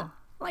 I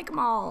like them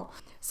all.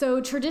 So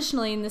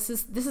traditionally, and this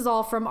is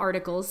all from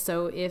articles,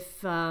 so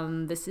if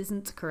this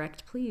isn't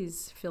correct,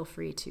 please feel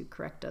free to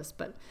correct us.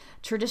 But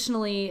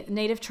traditionally,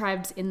 native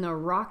tribes in the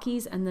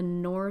Rockies and the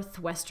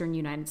northwestern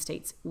United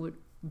States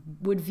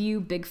would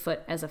view Bigfoot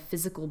as a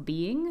physical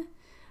being,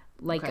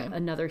 like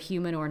another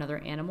human or another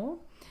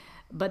animal.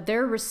 But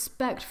their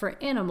respect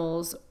for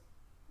animals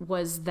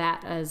was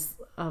that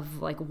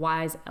of like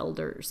wise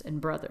elders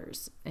and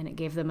brothers, and it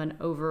gave them an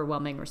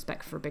overwhelming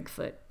respect for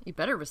Bigfoot. You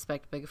better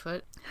respect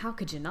Bigfoot. How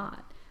could you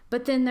not?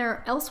 But then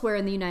elsewhere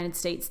in the United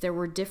States, there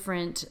were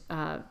different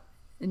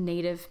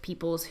native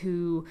peoples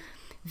who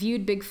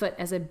viewed Bigfoot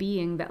as a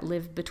being that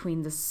lived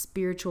between the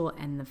spiritual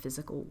and the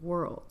physical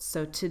world.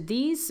 So to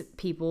these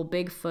people,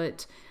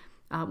 Bigfoot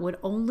would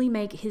only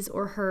make his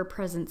or her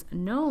presence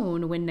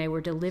known when they were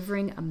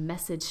delivering a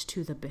message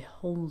to the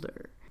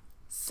beholder.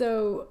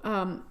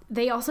 So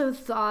they also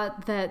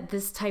thought that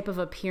this type of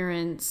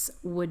appearance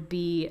would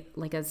be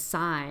like a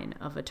sign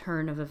of a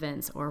turn of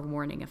events or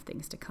warning of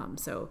things to come.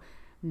 So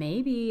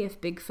maybe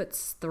if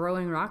Bigfoot's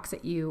throwing rocks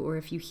at you, or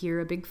if you hear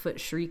a Bigfoot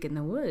shriek in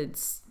the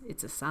woods,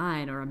 it's a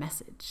sign or a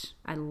message.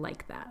 I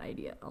like that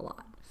idea a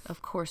lot.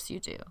 Of course you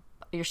do.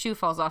 Your shoe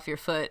falls off your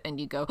foot and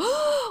you go,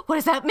 oh, what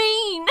does that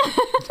mean?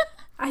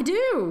 I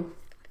do.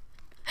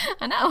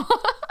 I know.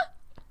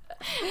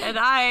 And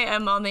I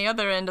am on the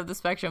other end of the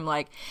spectrum,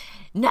 like,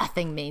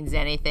 nothing means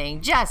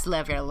anything. Just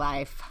live your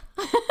life.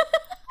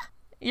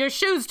 Your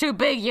shoe's too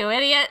big, you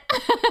idiot.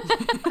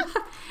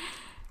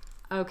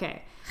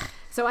 Okay.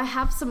 So I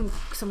have some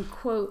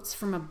quotes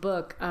from a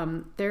book.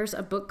 There's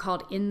a book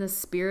called In the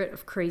Spirit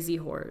of Crazy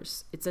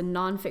Horrors. It's a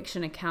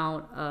nonfiction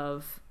account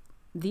of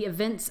the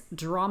events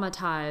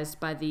dramatized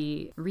by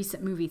the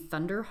recent movie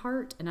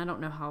Thunderheart, and I don't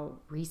know how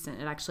recent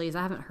it actually is.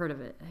 I haven't heard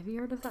of it. Have you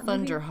heard of that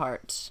movie?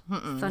 Thunderheart.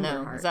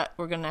 Thunderheart. No.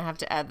 We're going to have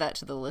to add that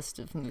to the list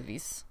of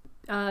movies.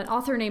 An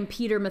author named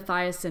Peter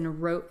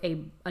Mathiasson wrote a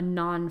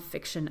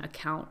nonfiction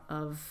account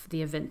of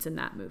the events in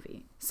that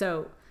movie.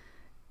 So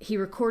he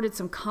recorded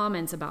some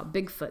comments about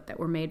Bigfoot that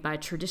were made by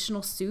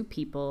traditional Sioux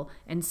people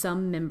and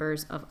some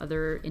members of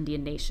other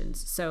Indian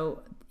nations.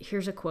 So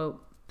here's a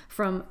quote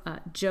from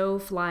Joe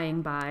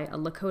Flying By, a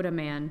Lakota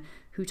man,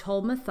 who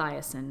told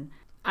Mathiasson,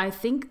 "I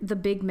think the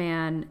big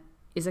man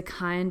is a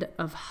kind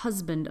of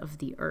husband of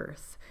the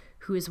earth,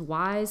 who is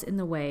wise in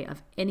the way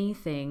of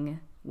anything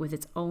with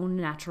its own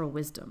natural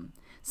wisdom.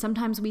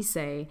 Sometimes we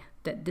say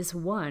that this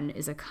one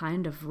is a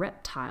kind of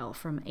reptile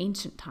from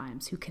ancient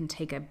times who can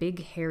take a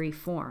big hairy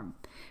form.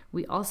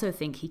 We also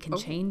think he can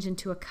change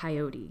into a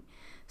coyote.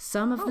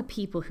 Some of the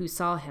people who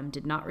saw him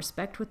did not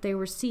respect what they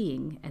were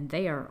seeing, and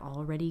they are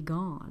already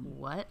gone."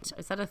 What?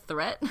 Is that a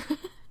threat?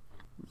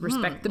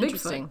 Respect the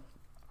Bigfoot.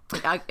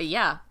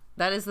 Yeah,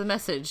 that is the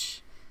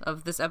message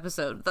of this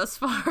episode thus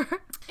far.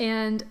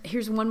 And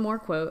here's one more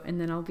quote,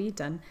 and then I'll be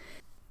done.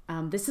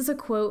 This is a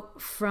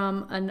quote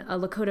from a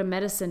Lakota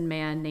medicine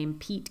man named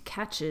Pete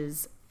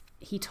Catches.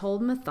 He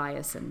told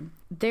Mathiasson,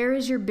 "There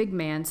is your big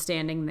man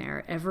standing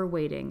there, ever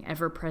waiting,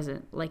 ever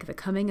present, like the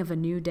coming of a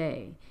new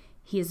day.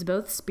 He is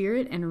both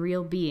spirit and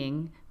real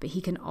being, but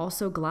he can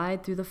also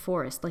glide through the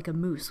forest like a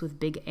moose with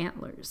big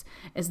antlers,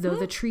 as though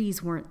the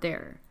trees weren't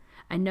there.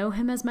 I know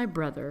him as my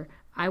brother.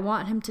 I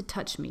want him to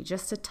touch me,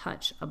 just a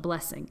touch, a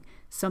blessing,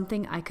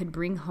 something I could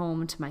bring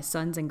home to my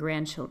sons and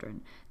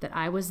grandchildren, that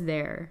I was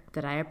there,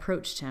 that I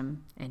approached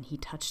him, and he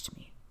touched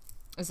me.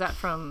 Is that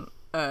from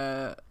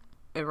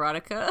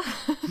erotica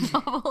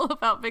novel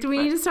about Bigfoot? Do we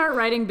need to start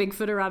writing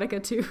Bigfoot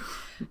erotica too?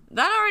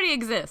 That already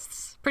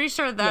exists. Pretty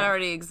sure that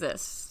already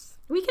exists.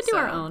 We could do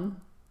our own.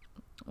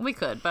 We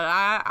could, but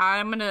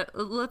I'm gonna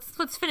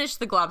let's finish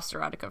the Globster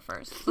erotica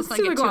first. Let's not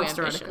do get the too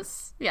Globster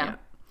ambitious. Yeah.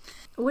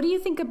 What do you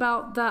think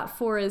about that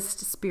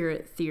forest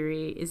spirit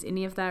theory? Is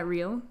any of that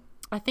real?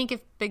 I think if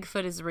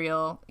Bigfoot is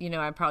real,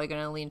 I'm probably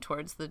going to lean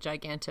towards the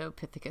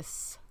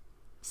Gigantopithecus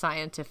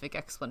scientific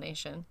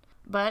explanation.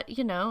 But,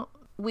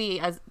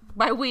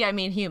 by we I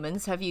mean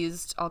humans, have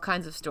used all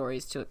kinds of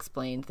stories to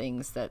explain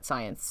things that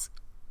science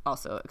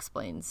also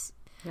explains.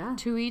 Yeah.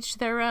 To each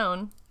their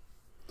own.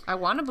 I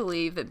want to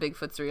believe that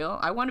Bigfoot's real.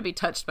 I want to be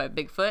touched by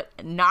Bigfoot.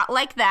 Not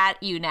like that,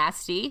 you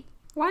nasty.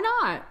 Why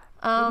not?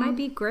 It might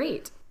be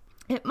great.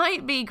 It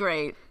might be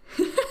great.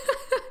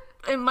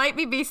 It might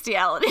be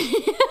bestiality.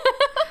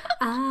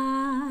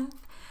 I've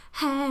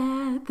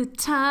had the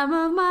time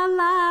of my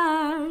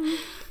life.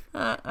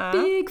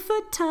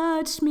 Bigfoot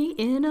touched me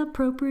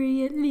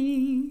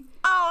inappropriately.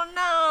 Oh,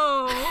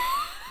 no.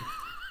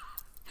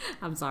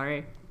 I'm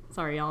sorry.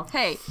 Sorry, y'all.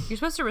 Hey, you're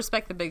supposed to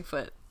respect the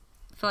Bigfoot.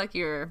 I feel like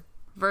you're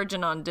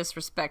virgin on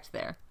disrespect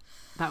there.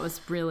 That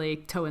was really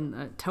towing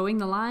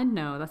the line?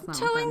 No, that's not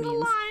what that means. Towing the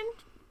line.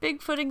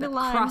 Bigfooting the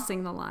line.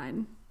 Crossing the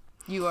line.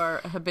 You are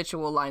a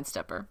habitual line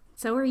stepper.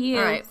 So are you.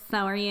 All right. So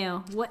are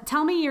you.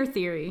 Tell me your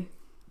theory.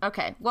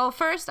 Okay. Well,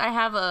 first I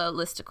have a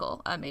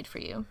listicle I made for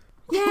you.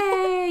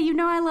 Yay!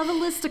 I love a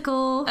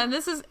listicle. And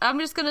I'm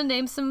just going to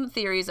name some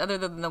theories other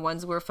than the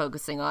ones we're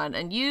focusing on.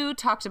 And you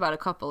talked about a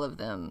couple of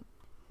them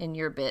in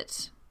your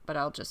bit, but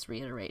I'll just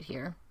reiterate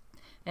here.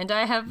 And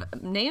I've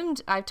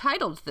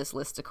titled this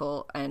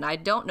listicle, and I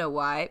don't know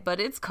why,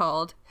 but it's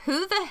called,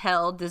 Who the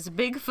Hell Does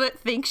Bigfoot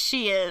Think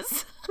She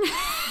Is?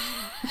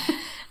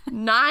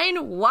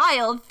 9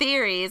 wild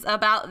theories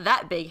about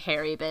that big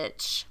hairy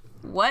bitch.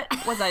 What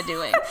was I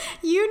doing?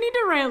 You need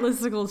to write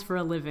listicles for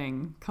a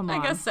living. Come on.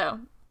 I guess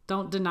so.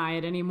 Don't deny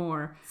it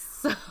anymore.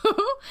 So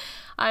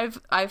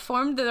I've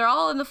formed, they're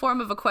all in the form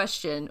of a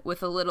question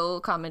with a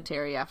little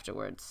commentary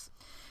afterwards.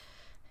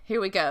 Here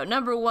we go.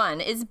 Number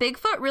 1, is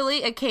Bigfoot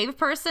really a cave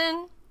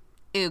person?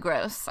 Ew,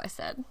 gross, I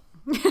said.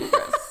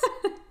 Gross.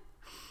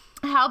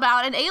 How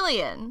about an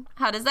alien?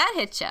 How does that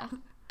hit ya?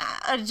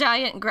 A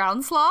giant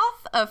ground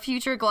sloth? A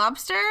future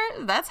globster?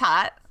 That's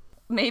hot.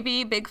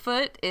 Maybe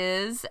Bigfoot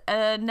is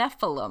a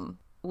Nephilim,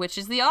 which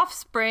is the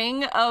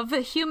offspring of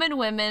human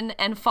women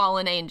and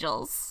fallen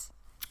angels.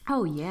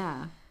 Oh,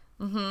 yeah.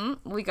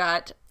 We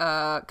got,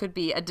 could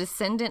be a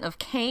descendant of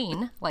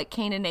Cain, like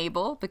Cain and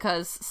Abel,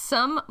 because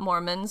some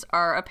Mormons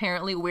are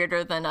apparently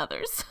weirder than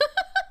others.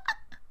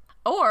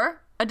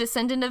 Or a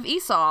descendant of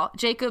Esau,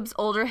 Jacob's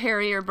older,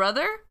 hairier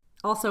brother.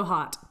 Also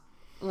hot.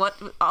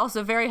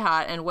 Also very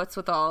hot, and what's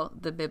with all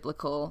the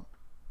biblical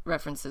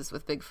references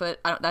with Bigfoot?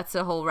 That's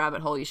a whole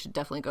rabbit hole you should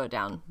definitely go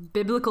down.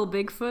 Biblical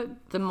Bigfoot?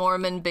 The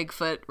Mormon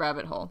Bigfoot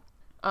rabbit hole.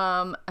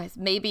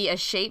 Maybe a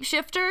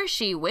shapeshifter?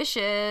 She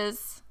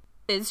wishes.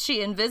 Is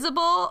she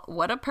invisible?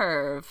 What a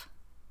perv.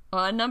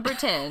 Number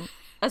 10,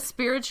 a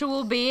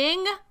spiritual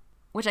being,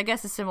 which I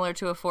guess is similar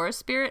to a forest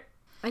spirit.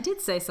 I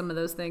did say some of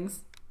those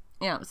things.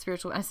 Yeah,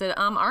 spiritual. I said,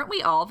 aren't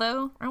we all,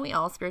 though? Aren't we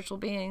all spiritual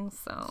beings?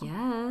 So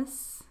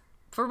yes.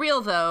 For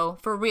real, though,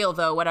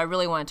 what I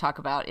really want to talk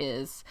about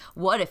is,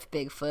 what if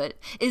Bigfoot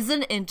is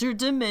an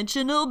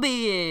interdimensional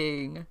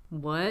being?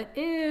 What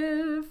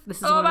if? This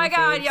is oh my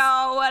god,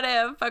 y'all, what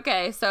if?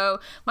 Okay, so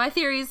my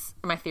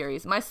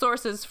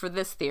sources for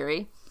this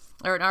theory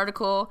are an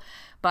article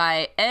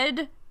by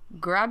Ed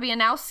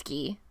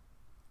Grabianowski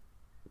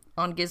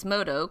on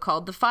Gizmodo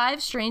called The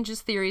 5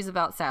 Strangest Theories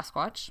About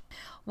Sasquatch,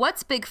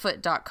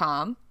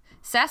 whatsbigfoot.com,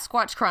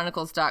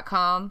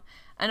 sasquatchchronicles.com,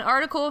 an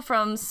article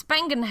from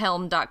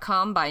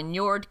spangenhelm.com by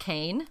Njord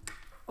Kane.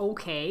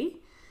 Okay.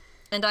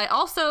 And I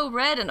also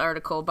read an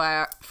article by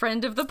a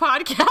friend of the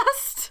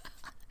podcast,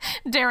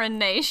 Darren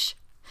Naish.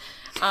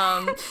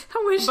 I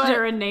wish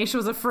Darren Naish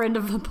was a friend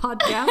of the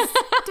podcast.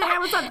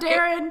 Damn, what's up,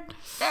 Darren?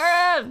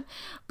 Darren!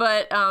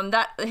 But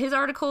his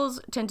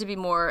articles tend to be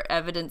more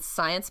evidence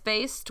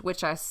science-based,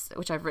 which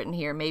I've written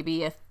here.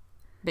 Maybe a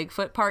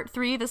Bigfoot Part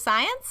 3, the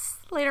science,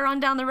 later on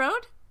down the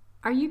road.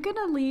 Are you going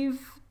to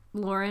leave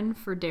Lauren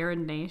for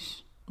Darren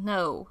Naish?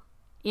 No.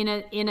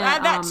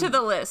 Add that to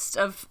the list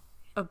of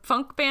a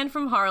funk band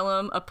from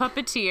Harlem, a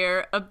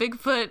puppeteer, a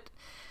Bigfoot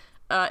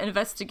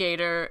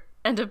investigator,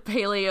 and a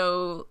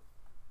paleo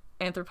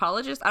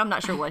anthropologist. I'm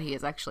not sure what he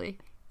is, actually.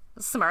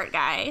 Smart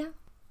guy.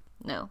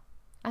 No.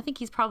 I think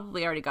he's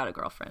probably already got a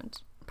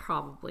girlfriend.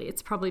 Probably.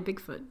 It's probably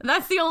Bigfoot.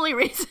 That's the only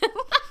reason.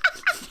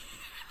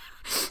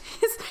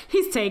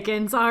 he's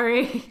taken.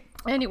 Sorry.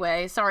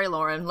 Anyway, sorry,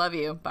 Lauren. Love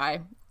you.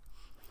 Bye.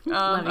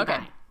 Love you, okay.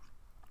 bye.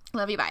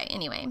 Love you. Bye.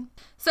 Anyway.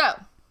 So,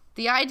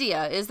 The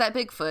idea is that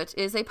Bigfoot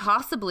is a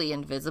possibly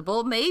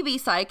invisible, maybe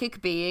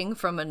psychic being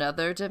from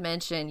another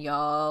dimension,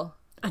 y'all.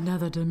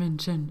 Another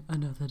dimension.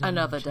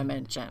 Another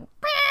dimension.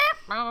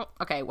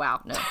 Okay,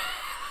 wow, no.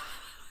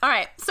 All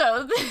right,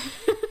 so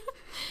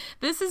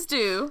this is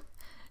due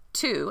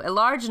to a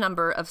large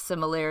number of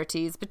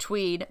similarities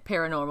between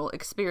paranormal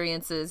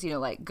experiences,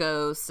 like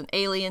ghosts and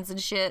aliens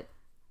and shit.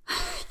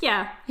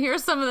 Yeah.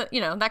 Here's some of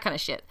the, that kind of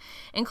shit,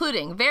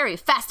 including very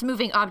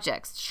fast-moving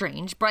objects,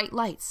 strange bright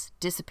lights,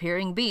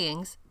 disappearing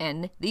beings,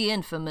 and the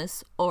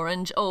infamous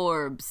orange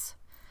orbs.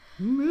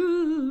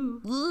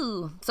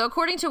 Ooh. So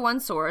according to one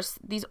source,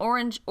 these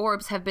orange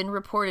orbs have been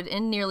reported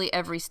in nearly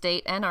every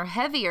state and are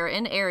heavier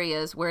in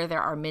areas where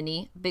there are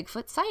many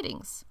Bigfoot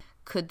sightings.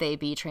 Could they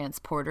be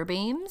transporter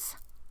beams?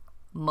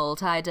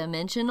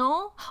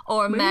 Multi-dimensional?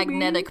 Or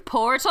magnetic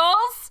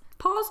portals?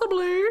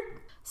 Possibly.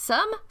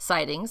 Some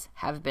sightings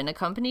have been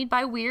accompanied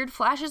by weird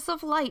flashes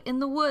of light in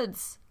the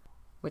woods,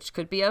 which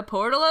could be a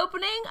portal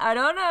opening. I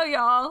don't know,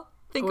 y'all.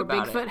 Think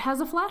about it. Or Bigfoot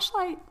has a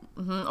flashlight.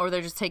 Or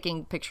they're just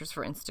taking pictures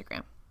for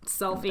Instagram.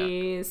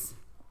 Selfies.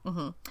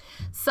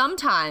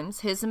 Sometimes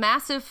his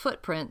massive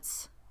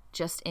footprints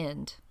just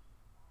end,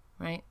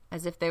 right?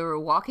 As if they were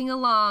walking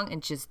along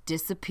and just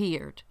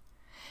disappeared.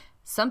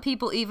 Some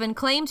people even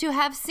claim to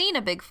have seen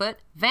a Bigfoot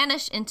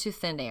vanish into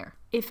thin air.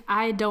 If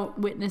I don't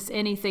witness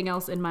anything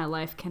else in my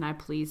life, can I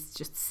please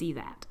just see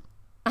that?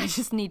 I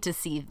just need to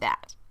see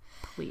that.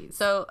 Please.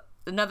 So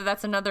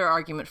that's another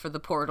argument for the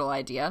portal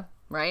idea,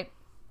 right?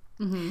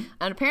 And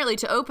apparently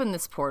to open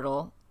this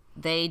portal,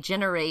 they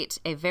generate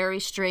a very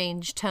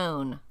strange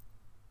tone.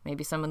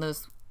 Maybe some of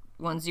those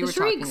ones you were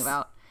talking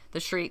about. The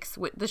shrieks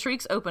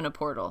open a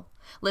portal.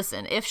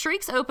 Listen, if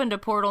shrieks opened a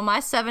portal, my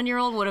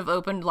 7-year-old would have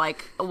opened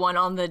like one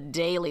on the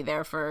daily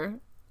there for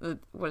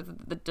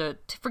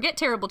forget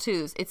terrible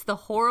 2s. It's the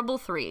horrible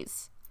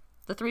 3s.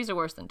 The 3s are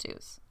worse than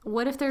 2s.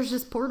 What if there's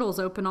just portals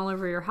open all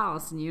over your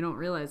house and you don't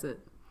realize it?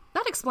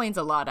 That explains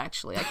a lot,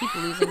 actually. I keep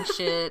losing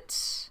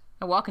shit.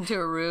 I walk into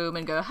a room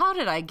and go, how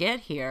did I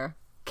get here?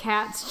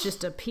 Cats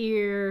just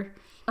appear.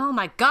 Oh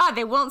my God,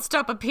 they won't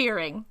stop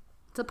appearing.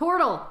 It's a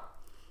portal.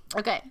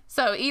 Okay,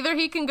 so either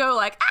he can go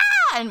like,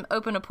 ah, and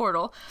open a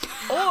portal,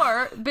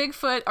 or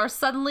Bigfoot are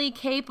suddenly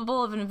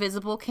capable of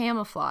invisible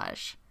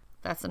camouflage.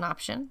 That's an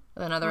option.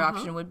 Another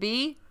option would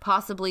be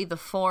possibly the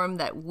form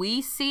that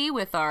we see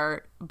with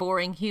our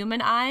boring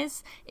human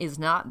eyes is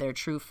not their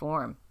true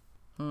form.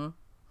 Here's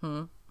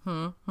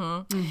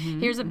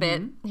a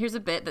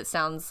bit that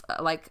sounds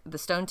like the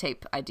stone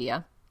tape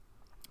idea.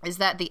 Is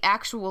that the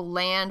actual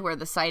land where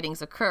the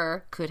sightings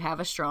occur could have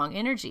a strong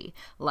energy,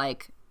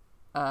 like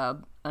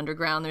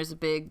underground there's a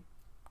big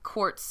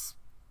quartz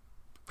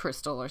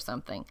crystal or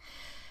something.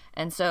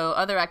 And so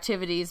other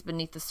activities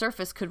beneath the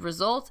surface could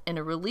result in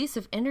a release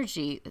of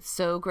energy that's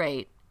so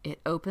great it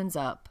opens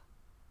up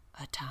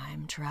a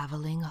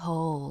time-traveling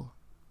hole.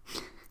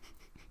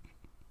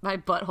 My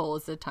butthole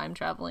is a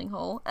time-traveling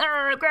hole.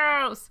 Arr,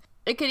 gross!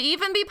 It could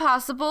even be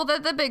possible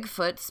that the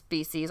Bigfoot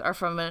species are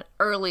from an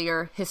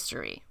earlier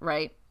history,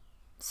 right?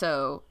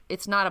 So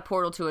it's not a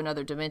portal to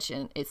another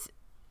dimension. It's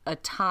a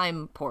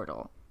time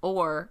portal.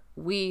 Or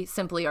we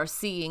simply are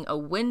seeing a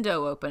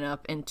window open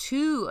up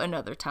into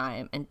another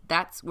time, and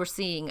we're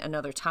seeing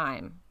another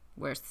time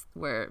where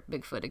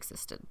Bigfoot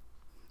existed.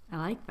 I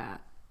like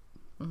that.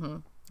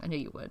 I knew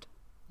you would.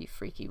 You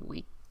freaky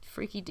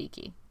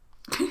deaky.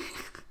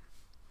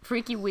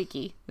 Freaky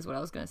wiki is what I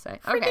was going to say.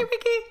 Freaky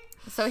wiki.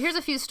 So here's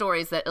a few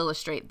stories that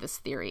illustrate this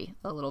theory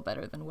a little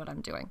better than what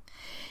I'm doing.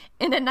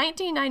 In a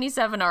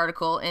 1997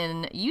 article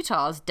in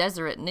Utah's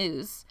Deseret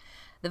News,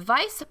 the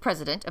vice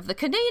president of the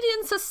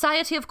Canadian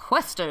Society of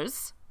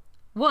Questers,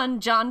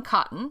 one John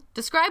Cotton,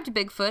 described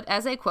Bigfoot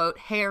as a, quote,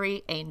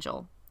 hairy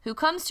angel who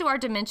comes to our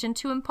dimension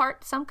to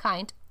impart some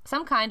kind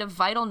of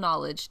vital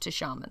knowledge to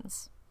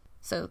shamans.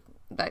 So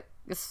that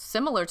is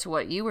similar to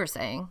what you were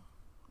saying,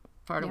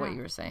 part of what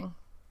you were saying.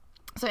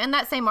 So in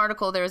that same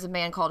article, there is a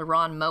man called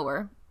Ron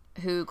Mower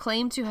who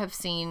claimed to have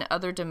seen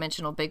other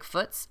dimensional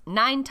Bigfoots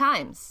 9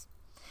 times.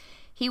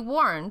 He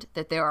warned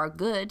that there are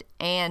good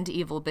and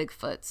evil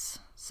Bigfoots.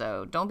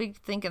 So don't be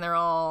thinking they're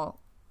all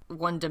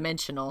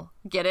one-dimensional.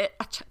 Get it?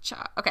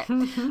 Okay.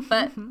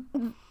 But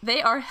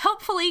they are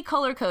helpfully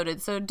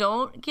color-coded, so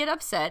don't get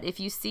upset. If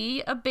you see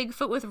a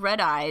Bigfoot with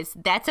red eyes,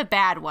 that's a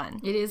bad one.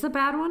 It is a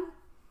bad one?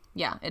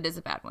 Yeah, it is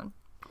a bad one.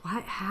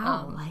 Why?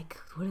 How?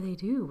 What do they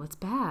do? What's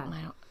bad?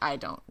 I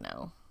don't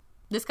know.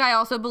 This guy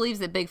also believes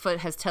that Bigfoot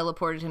has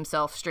teleported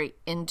himself straight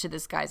into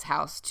this guy's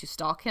house to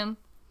stalk him.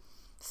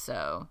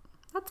 So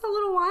that's a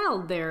little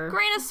wild there.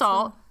 Grain of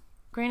salt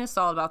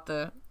about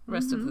the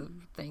rest of the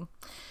thing.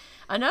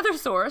 Another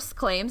source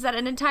claims that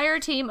an entire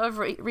team of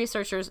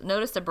researchers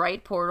noticed a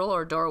bright portal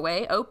or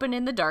doorway open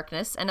in the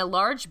darkness and a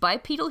large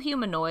bipedal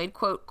humanoid,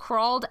 quote,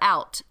 crawled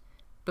out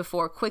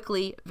before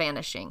quickly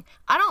vanishing.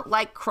 I don't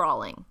like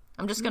crawling.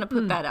 I'm just going to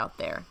put that out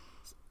there.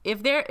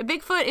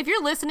 Bigfoot, if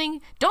you're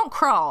listening, don't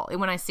crawl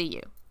when I see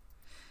you.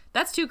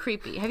 That's too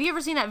creepy. Have you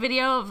ever seen that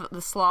video of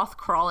the sloth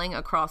crawling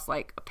across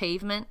like a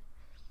pavement?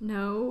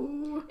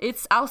 No.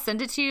 I'll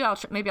send it to you.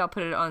 Maybe I'll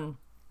put it on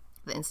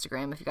the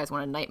Instagram if you guys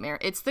want a nightmare.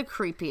 It's the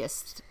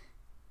creepiest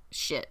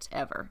shit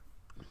ever.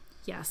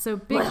 Yeah, so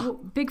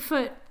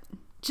Bigfoot,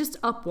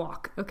 just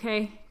upwalk,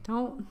 okay?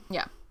 Don't.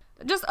 Yeah.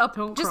 Just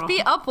crawl. Be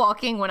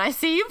upwalking when I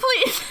see you,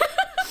 please.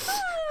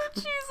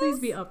 Jesus. Please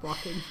be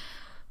upwalking.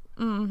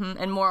 Mm-hmm.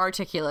 And more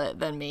articulate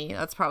than me.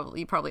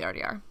 You probably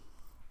already are.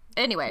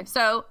 Anyway,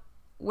 so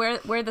where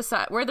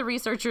the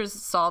researchers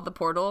saw the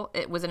portal,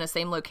 it was in the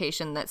same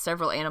location that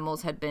several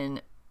animals had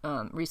been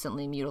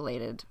recently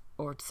mutilated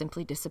or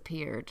simply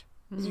disappeared.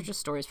 These are just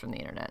stories from the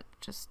internet.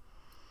 Just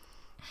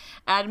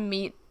add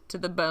meat to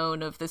the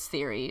bone of this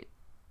theory.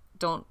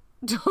 Don't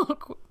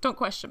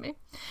question me.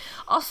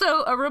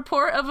 Also, a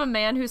report of a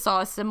man who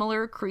saw a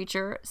similar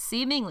creature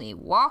seemingly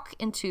walk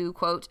into,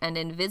 quote, an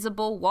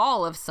invisible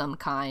wall of some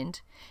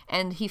kind,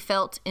 and he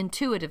felt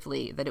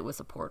intuitively that it was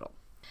a portal.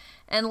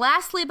 And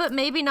lastly, but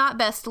maybe not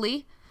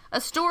bestly,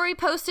 a story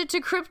posted to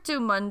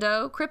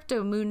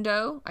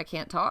Cryptomundo, I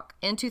can't talk,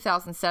 in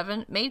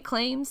 2007 made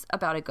claims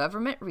about a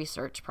government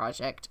research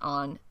project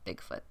on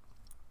Bigfoot.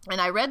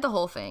 And I read the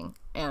whole thing,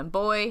 and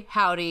boy,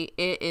 howdy,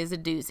 it is a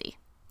doozy.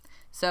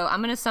 So I'm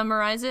going to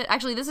summarize it.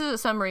 Actually, this is a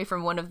summary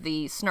from one of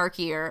the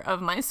snarkier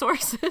of my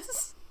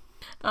sources.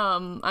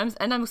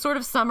 I'm sort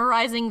of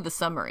summarizing the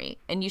summary,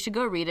 and you should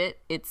go read it.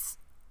 It's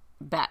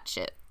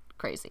batshit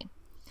crazy.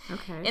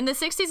 Okay. In the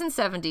 60s and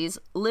 70s,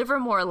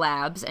 Livermore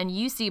Labs and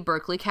UC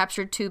Berkeley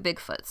captured 2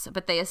 Bigfoots,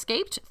 but they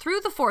escaped through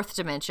the 4th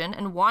dimension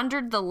and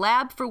wandered the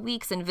lab for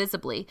weeks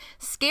invisibly,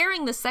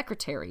 scaring the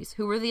secretaries,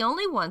 who were the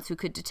only ones who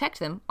could detect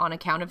them on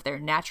account of their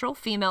natural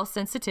female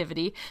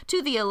sensitivity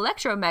to the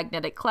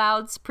electromagnetic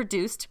clouds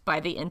produced by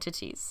the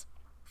entities.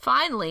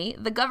 Finally,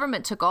 the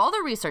government took all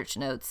the research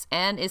notes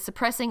and is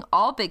suppressing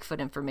all Bigfoot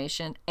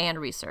information and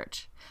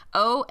research.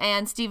 Oh,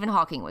 and Stephen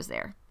Hawking was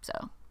there,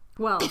 so...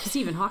 Well,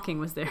 Stephen Hawking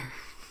was there.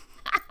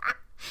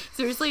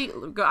 Seriously,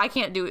 I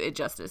can't do it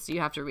justice.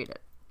 You have to read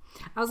it.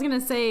 I was gonna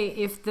say,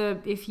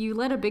 if you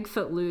let a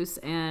Bigfoot loose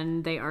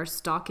and they are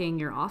stalking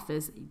your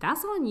office,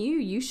 that's on you.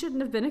 You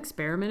shouldn't have been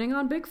experimenting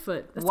on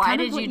Bigfoot. That's Why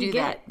did you do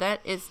that?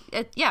 That is,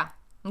 yeah,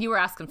 you were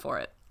asking for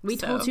it. We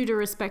told you to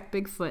respect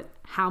Bigfoot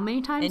how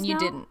many times and you now?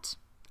 Didn't.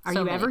 Are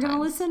you ever gonna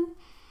listen?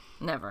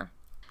 Never.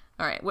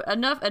 All right,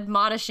 enough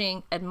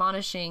admonishing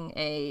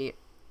a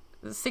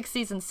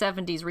 60s and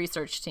 70s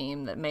research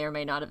team that may or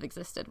may not have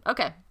existed.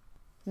 Okay.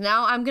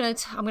 Now I'm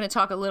gonna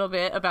talk a little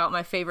bit about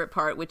my favorite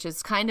part, which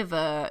is kind of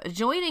a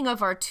joining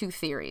of our 2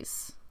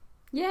 theories.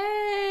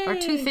 Yay! Our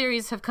 2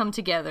 theories have come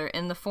together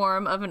in the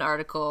form of an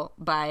article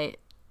by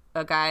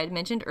a guy I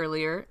mentioned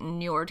earlier,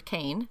 Njord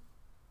Kane.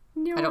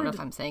 Njord. I don't know if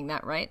I'm saying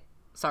that right.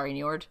 Sorry,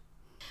 Njord.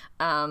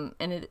 And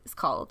it is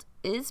called,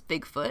 "Is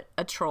Bigfoot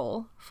a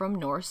Troll from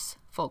Norse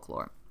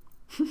Folklore?"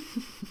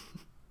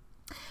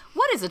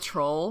 What is a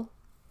troll?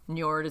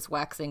 Njord is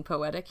waxing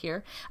poetic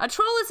here. A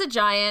troll is a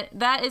giant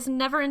that is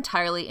never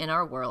entirely in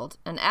our world,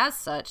 and as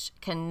such,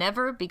 can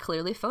never be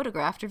clearly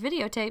photographed or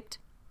videotaped.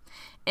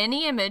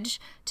 Any image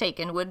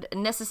taken would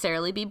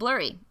necessarily be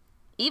blurry.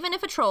 Even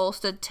if a troll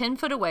stood 10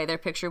 foot away, their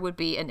picture would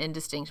be an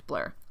indistinct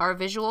blur. Our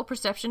visual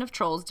perception of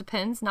trolls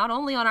depends not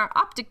only on our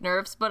optic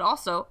nerves, but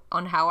also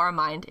on how our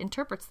mind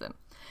interprets them.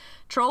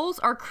 Trolls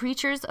are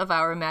creatures of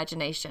our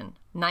imagination,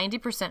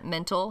 90%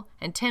 mental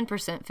and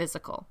 10%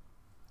 physical.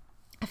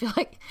 I feel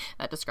like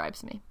that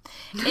describes me.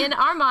 In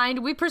our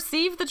mind, we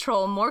perceive the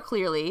troll more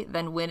clearly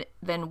than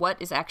what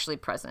is actually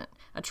present.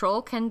 A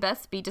troll can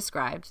best be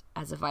described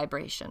as a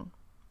vibration.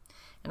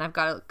 And I've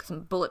got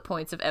some bullet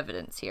points of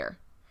evidence here.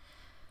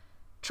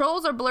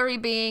 Trolls are blurry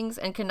beings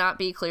and cannot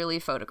be clearly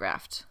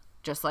photographed,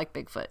 just like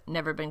Bigfoot.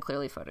 Never been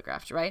clearly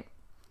photographed, right?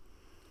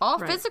 All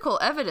physical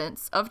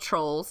evidence of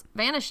trolls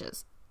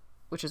vanishes,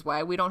 which is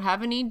why we don't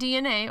have any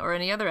DNA or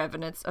any other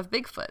evidence of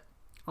Bigfoot.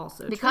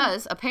 Also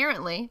because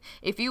apparently,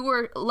 if you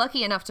were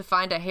lucky enough to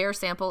find a hair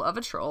sample of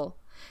a troll,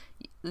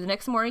 the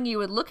next morning you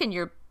would look in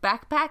your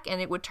backpack and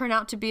it would turn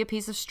out to be a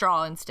piece of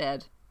straw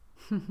instead.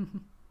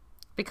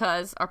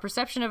 Because our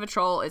perception of a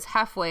troll is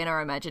halfway in our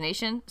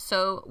imagination,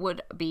 so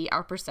would be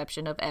our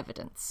perception of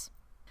evidence.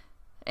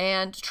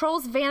 And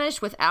trolls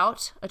vanish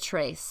without a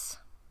trace.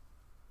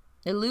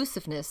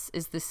 Elusiveness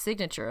is the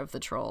signature of the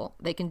troll.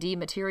 They can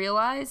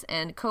dematerialize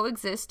and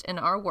coexist in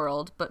our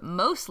world, but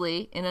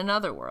mostly in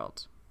another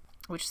world.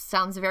 Which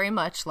sounds very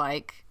much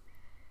like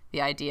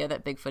the idea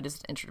that Bigfoot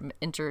is an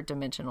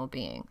interdimensional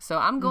being. So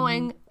I'm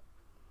going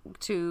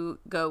to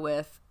go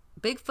with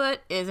Bigfoot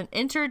is an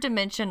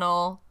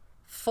interdimensional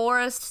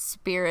forest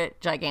spirit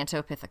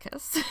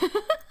gigantopithecus.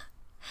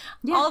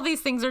 Yeah. All of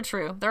these things are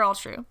true. They're all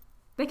true.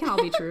 They can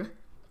all be true.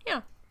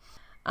 Yeah.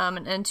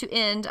 And to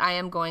end, I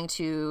am going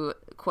to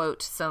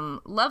quote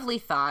some lovely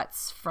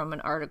thoughts from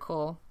an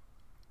article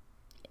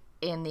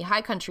in the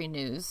High Country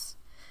News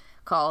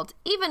called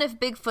 "Even If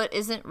Bigfoot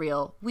Isn't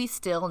Real, We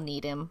Still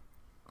Need Him."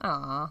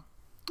 Aww.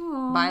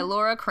 By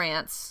Laura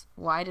Krantz.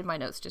 Why did my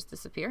notes just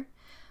disappear?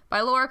 By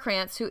Laura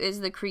Krantz, who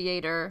is the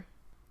creator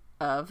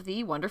of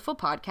the wonderful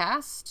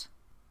podcast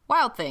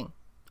Wild Thing.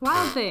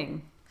 Wild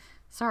Thing.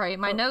 Sorry,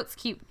 my notes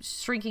keep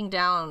shrinking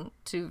down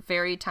to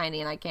very tiny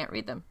and I can't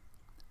read them.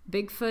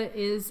 Bigfoot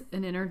is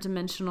an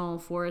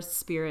interdimensional forest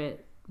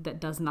spirit that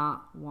does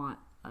not want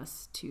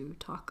us to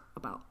talk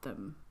about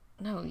them.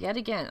 No, yet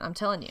again, I'm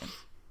telling you.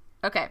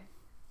 Okay.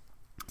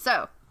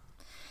 So,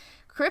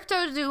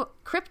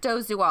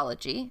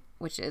 cryptozoology,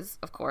 which is,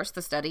 of course,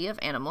 the study of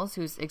animals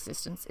whose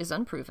existence is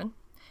unproven,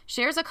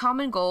 shares a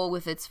common goal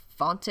with its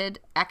vaunted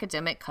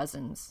academic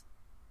cousins: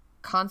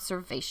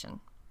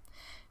 conservation.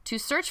 To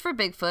search for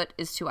Bigfoot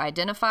is to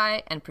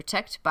identify and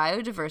protect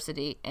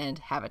biodiversity and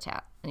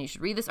habitat. And you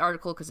should read this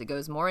article because it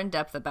goes more in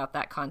depth about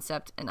that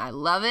concept, and I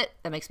love it.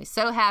 That makes me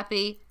so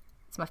happy.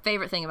 It's my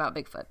favorite thing about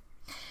Bigfoot.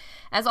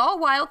 As all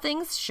wild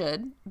things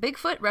should,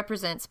 Bigfoot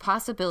represents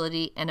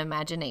possibility and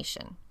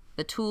imagination,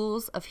 the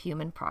tools of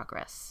human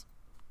progress.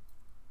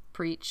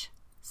 Preach,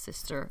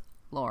 Sister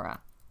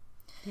Laura.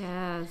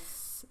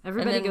 Yes.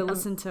 Everybody go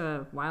listen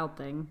to Wild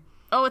Thing.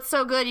 Oh, it's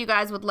so good. You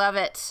guys would love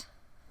it.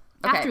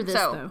 Okay, After this,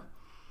 though.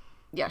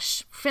 Yeah,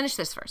 finish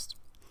this first.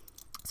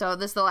 So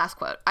this is the last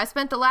quote. I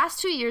spent the last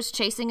 2 years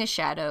chasing a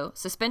shadow,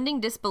 suspending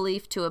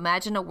disbelief to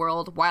imagine a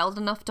world wild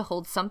enough to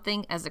hold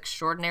something as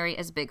extraordinary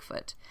as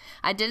Bigfoot.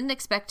 I didn't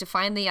expect to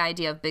find the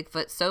idea of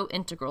Bigfoot so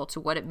integral to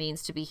what it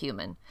means to be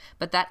human.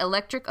 But that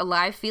electric,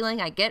 alive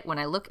feeling I get when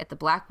I look at the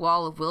black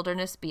wall of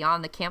wilderness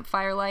beyond the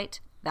campfire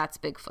light, that's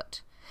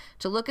Bigfoot.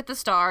 To look at the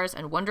stars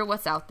and wonder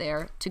what's out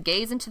there, to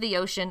gaze into the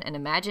ocean and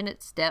imagine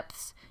its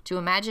depths, to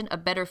imagine a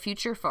better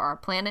future for our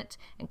planet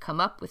and come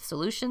up with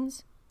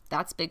solutions,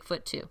 that's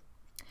Bigfoot too.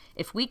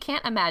 If we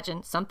can't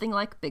imagine something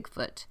like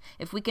Bigfoot,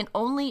 if we can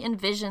only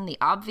envision the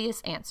obvious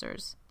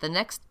answers, the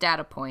next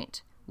data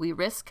point, we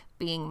risk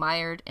being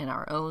mired in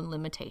our own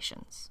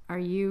limitations. Are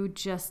you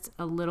just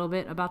a little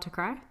bit about to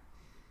cry?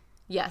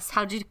 Yes.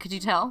 Could you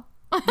tell?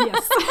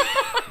 Yes.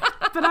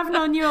 But I've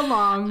known you a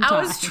long time.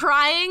 I was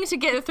trying to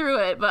get through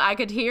it, but I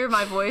could hear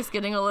my voice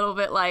getting a little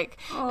bit like,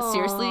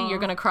 seriously, you're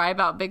going to cry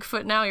about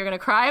Bigfoot now? You're going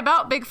to cry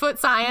about Bigfoot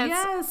science?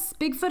 Yes,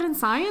 Bigfoot and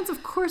science?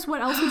 Of course,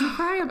 what else would you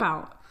cry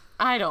about?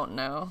 I don't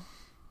know.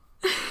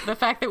 The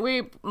fact that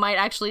we might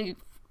actually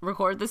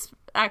record this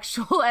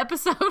actual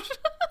episode.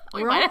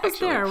 we We're might almost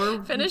actually there.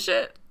 We're finish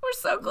it. We're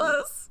so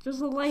close.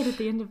 Just a light at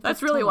the end of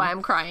That's really why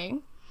I'm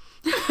crying.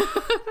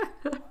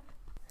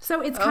 So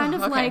it's kind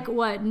of like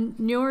what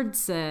Njord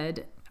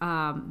said,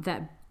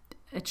 that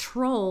a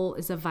troll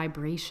is a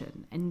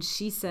vibration. And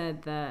she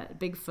said that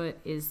Bigfoot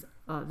is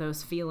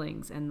those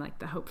feelings and like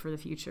the hope for the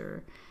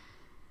future.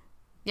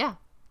 Yeah.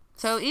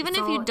 So even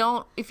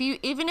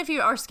if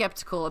you are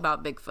skeptical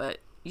about Bigfoot,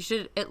 you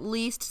should at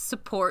least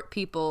support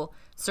people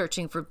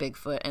searching for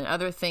Bigfoot and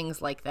other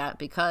things like that,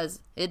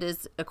 because it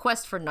is a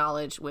quest for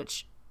knowledge,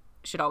 which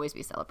should always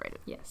be celebrated.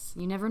 Yes.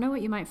 You never know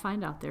what you might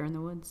find out there in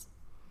the woods.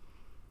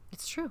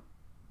 It's true.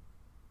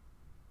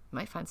 You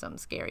might find something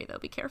scary, though.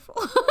 Be careful.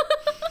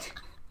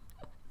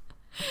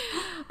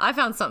 I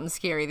found something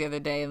scary the other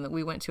day, and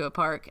we went to a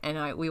park,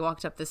 and we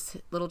walked up this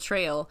little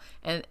trail,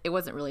 and it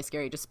wasn't really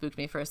scary. It just spooked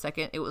me for a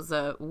second. It was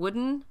a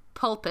wooden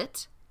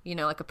pulpit,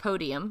 like a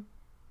podium.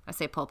 I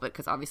say pulpit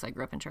because obviously I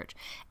grew up in church.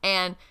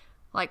 And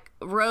like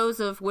rows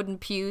of wooden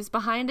pews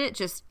behind it,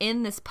 just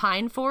in this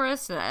pine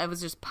forest. It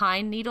was just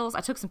pine needles.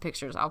 I took some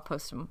pictures. I'll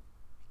post them.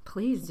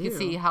 Please do. You can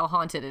see how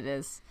haunted it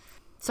is.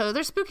 So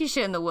there's spooky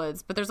shit in the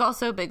woods, but there's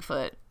also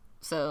Bigfoot.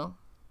 So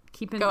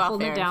go out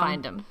there and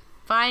find him.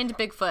 Find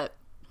Bigfoot.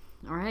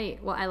 All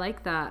right. Well, I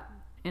like that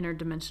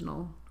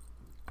interdimensional.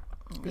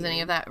 Is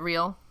any of that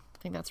real? I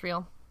think that's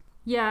real.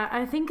 Yeah,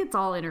 I think it's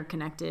all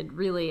interconnected,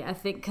 really. I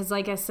think, because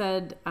like I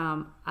said,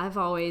 I've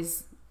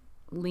always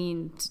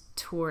leaned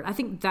toward, I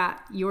think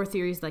that your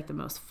theory is like the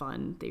most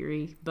fun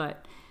theory,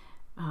 but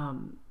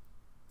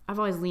I've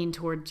always leaned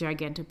toward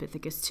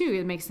Gigantopithecus too.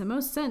 It makes the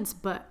most sense,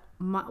 but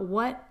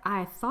what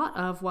I thought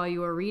of while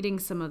you were reading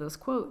some of those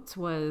quotes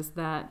was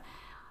that,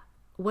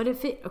 what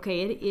if it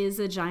is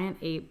a giant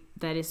ape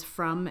that is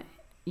from,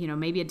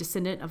 maybe a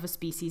descendant of a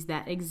species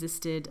that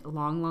existed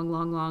long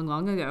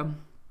ago.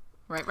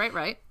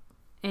 Right.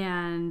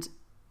 And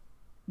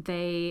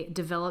they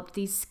developed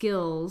these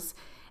skills,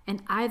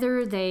 and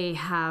either they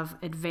have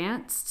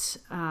advanced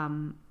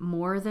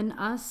more than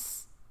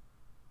us,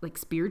 like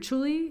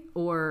spiritually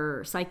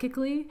or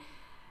psychically,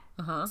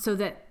 so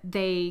that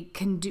they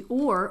can do,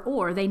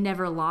 or they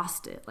never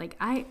lost it.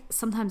 Like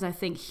sometimes I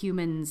think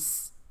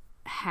humans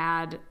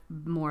had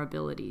more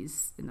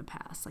abilities in the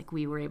past, like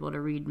we were able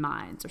to read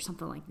minds or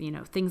something, like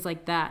things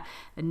like that,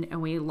 and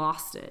we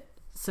lost it.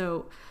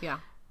 So yeah,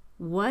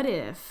 what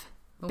if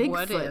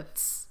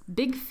Bigfoots,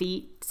 Big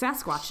Feet,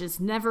 Sasquatches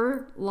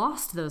never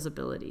lost those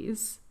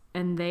abilities,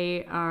 and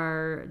they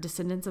are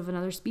descendants of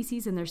another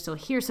species, and they're still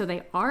here? So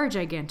they are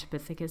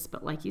Gigantopithecus,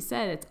 but like you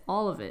said, it's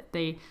all of it.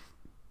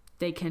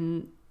 They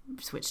can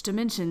switch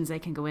dimensions. They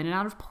can go in and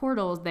out of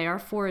portals. They are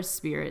forest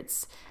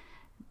spirits.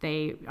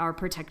 They are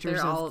protectors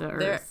of the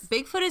earth.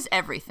 Bigfoot is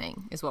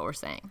everything, is what we're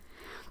saying.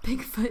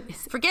 Bigfoot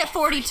is... Forget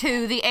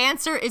 42. The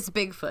answer is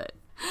Bigfoot.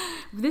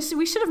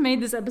 We should have made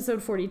this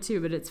episode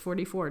 42, but it's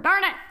 44.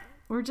 Darn it!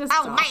 We're just...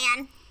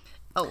 man!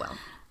 Oh, well.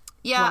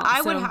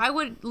 Yeah, Well, I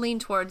would lean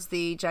towards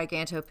the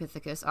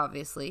Gigantopithecus,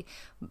 obviously,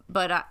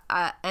 but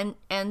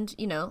and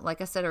you know, like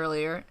I said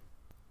earlier,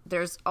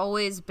 there's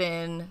always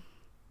been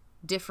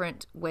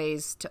different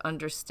ways to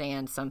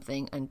understand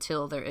something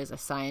until there is a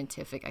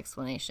scientific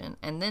explanation,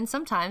 and then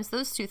sometimes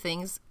those two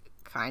things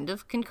kind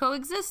of can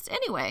coexist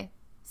anyway.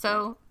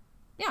 So,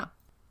 yeah,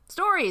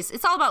 stories.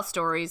 It's all about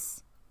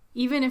stories.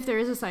 Even if there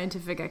is a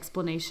scientific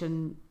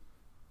explanation,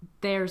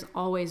 there's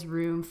always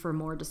room for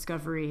more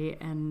discovery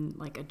and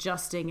like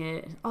adjusting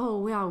it. Oh,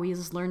 wow, we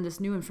just learned this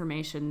new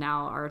information.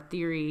 Now our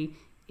theory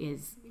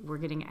is we're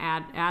getting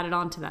added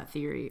on to that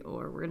theory,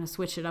 or we're going to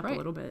switch it up a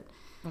little bit.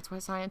 That's why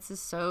science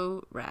is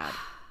so rad.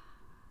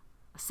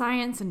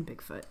 Science and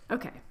Bigfoot.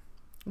 Okay.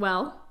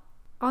 Well,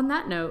 on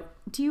that note,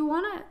 do you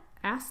want to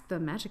ask the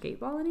Magic 8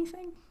 Ball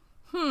anything?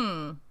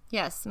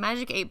 Yes,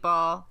 Magic 8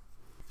 Ball.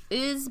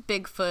 Is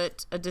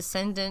Bigfoot a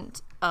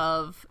descendant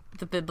of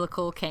the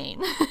biblical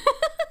Cain?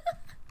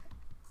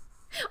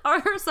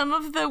 Are some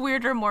of the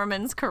weirder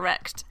Mormons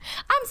correct?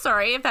 I'm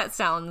sorry if that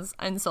sounds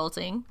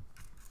insulting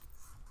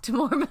to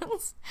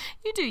Mormons.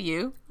 You do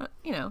you.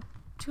 You know,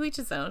 to each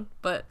his own.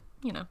 But,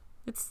 you know,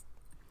 it's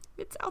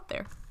out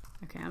there.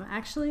 Okay, I'm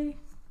actually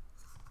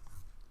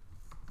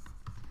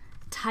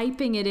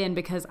typing it in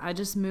because I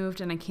just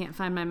moved and I can't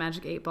find my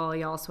Magic 8 Ball,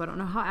 y'all. So I don't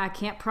know how. I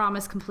can't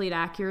promise complete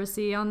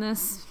accuracy on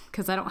this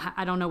because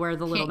I don't know where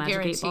the little Magic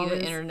 8 Ball is. Can't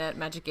guarantee the internet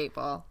Magic 8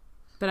 Ball.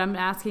 But I'm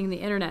asking the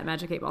internet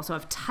Magic 8 Ball. So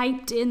I've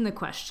typed in the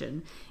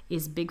question: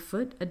 is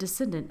Bigfoot a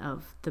descendant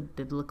of the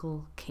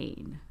biblical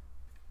Cain?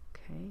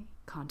 Okay,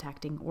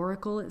 contacting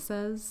Oracle. It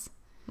says.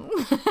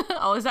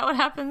 Oh, is that what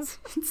happens?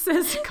 It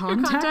says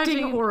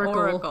contacting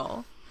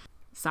Oracle.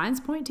 Signs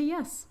point to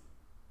yes.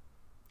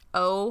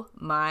 Oh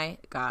my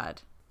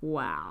God.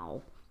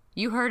 Wow.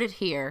 You heard it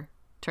here,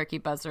 turkey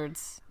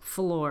buzzards.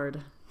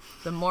 Floored.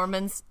 The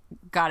Mormons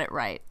got it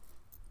right.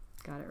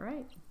 Got it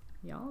right.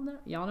 Y'all know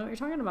what you're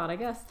talking about, I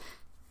guess.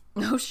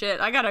 Oh shit,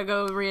 I gotta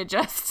go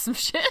readjust some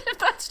shit if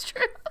that's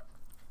true.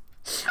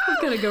 I'm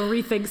gonna go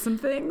rethink some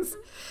things.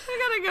 I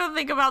gotta go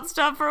think about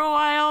stuff for a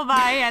while.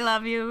 Bye, I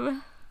love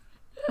you.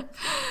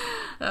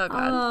 Oh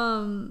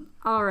God.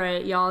 All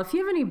right, y'all. If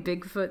you have any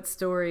Bigfoot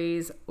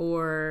stories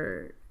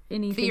or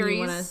anything you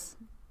want to...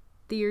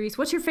 Theories.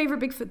 What's your favorite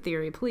Bigfoot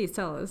theory? Please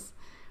tell us.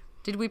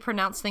 Did we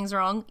pronounce things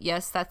wrong?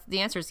 Yes, the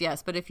answer is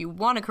yes. But if you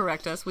want to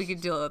correct us, we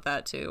could deal with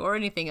that too. Or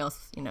anything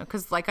else, you know.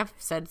 Because like I've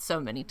said so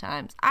many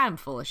times, I'm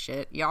full of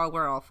shit. Y'all,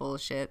 we're all full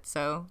of shit.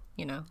 So,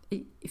 you know.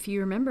 If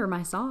you remember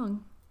my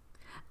song,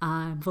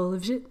 I'm full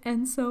of shit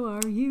and so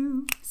are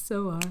you.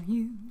 So are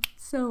you.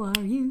 So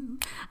are you.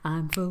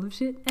 I'm full of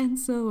shit and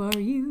so are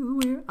you.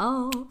 We're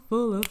all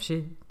full of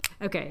shit.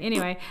 Okay,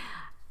 anyway.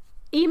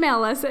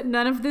 Email us at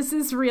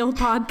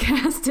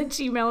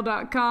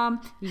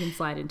noneofthisisrealpodcast@gmail.com. You can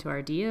slide into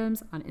our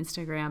DMs on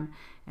Instagram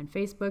and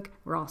Facebook.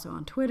 We're also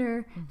on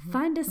Twitter.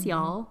 Find us,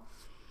 y'all.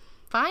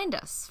 Find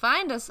us.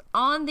 Find us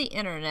on the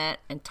internet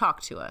and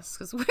talk to us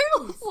because we're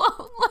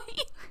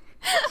lonely.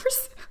 We're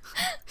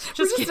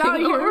just out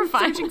here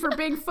searching for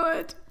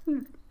Bigfoot.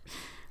 We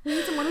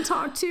need someone to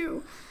talk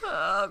to.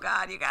 Oh,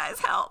 God, you guys,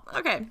 help.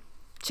 Okay.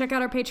 Check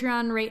out our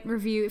Patreon, rate and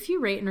review. If you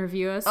rate and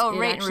review us.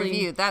 Rate and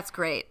review. That's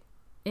great.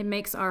 It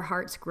makes our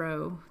hearts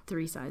grow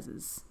 3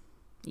 sizes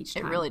each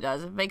time. It really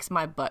does. It makes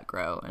my butt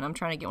grow, and I'm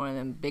trying to get one of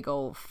them big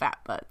old fat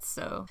butts.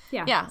 So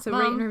yeah. So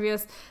rate and review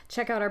us.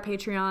 Check out our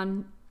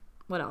Patreon.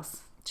 What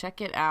else?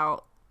 Check it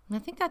out. I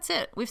think that's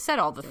it. We've said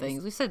all the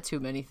things. We've said too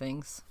many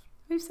things.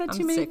 We've said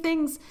too many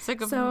things. Sick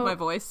of my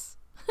voice.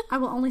 I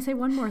will only say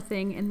one more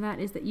thing, and that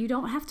is that you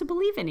don't have to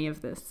believe any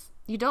of this.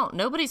 You don't.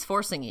 Nobody's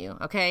forcing you.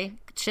 Okay,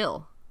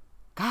 chill.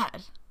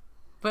 God,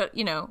 but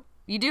you know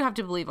you do have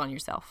to believe on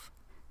yourself.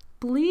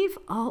 Believe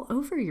all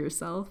over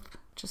yourself.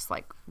 Just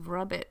like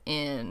rub it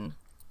in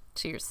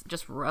to your.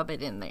 Just rub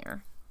it in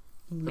there.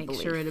 Make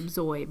sure it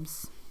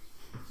absorbs.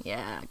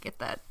 Yeah, get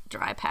that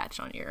dry patch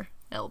on your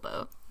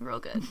elbow. Real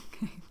good.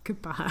 Okay,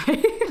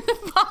 goodbye.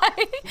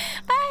 Bye.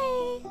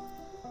 Bye.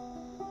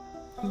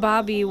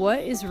 Bobby, what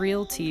is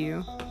real to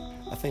you?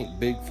 I think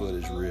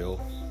Bigfoot is real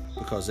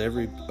because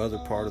every other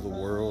part of the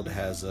world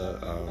has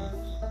a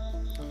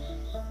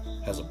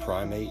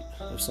primate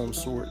of some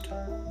sort,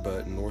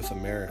 but North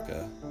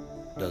America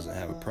doesn't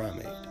have a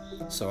primate.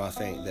 So I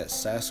think that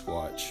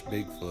Sasquatch,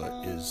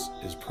 Bigfoot,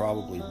 is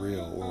probably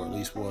real, or at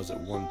least was at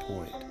one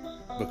point,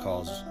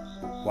 because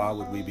why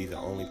would we be the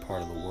only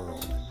part of the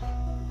world,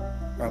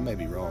 or I may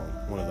be wrong,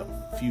 one of the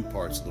few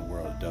parts of the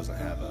world that doesn't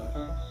have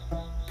a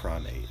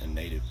primate, a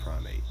native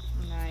primate.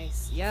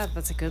 Nice. Yeah,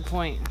 that's a good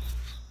point.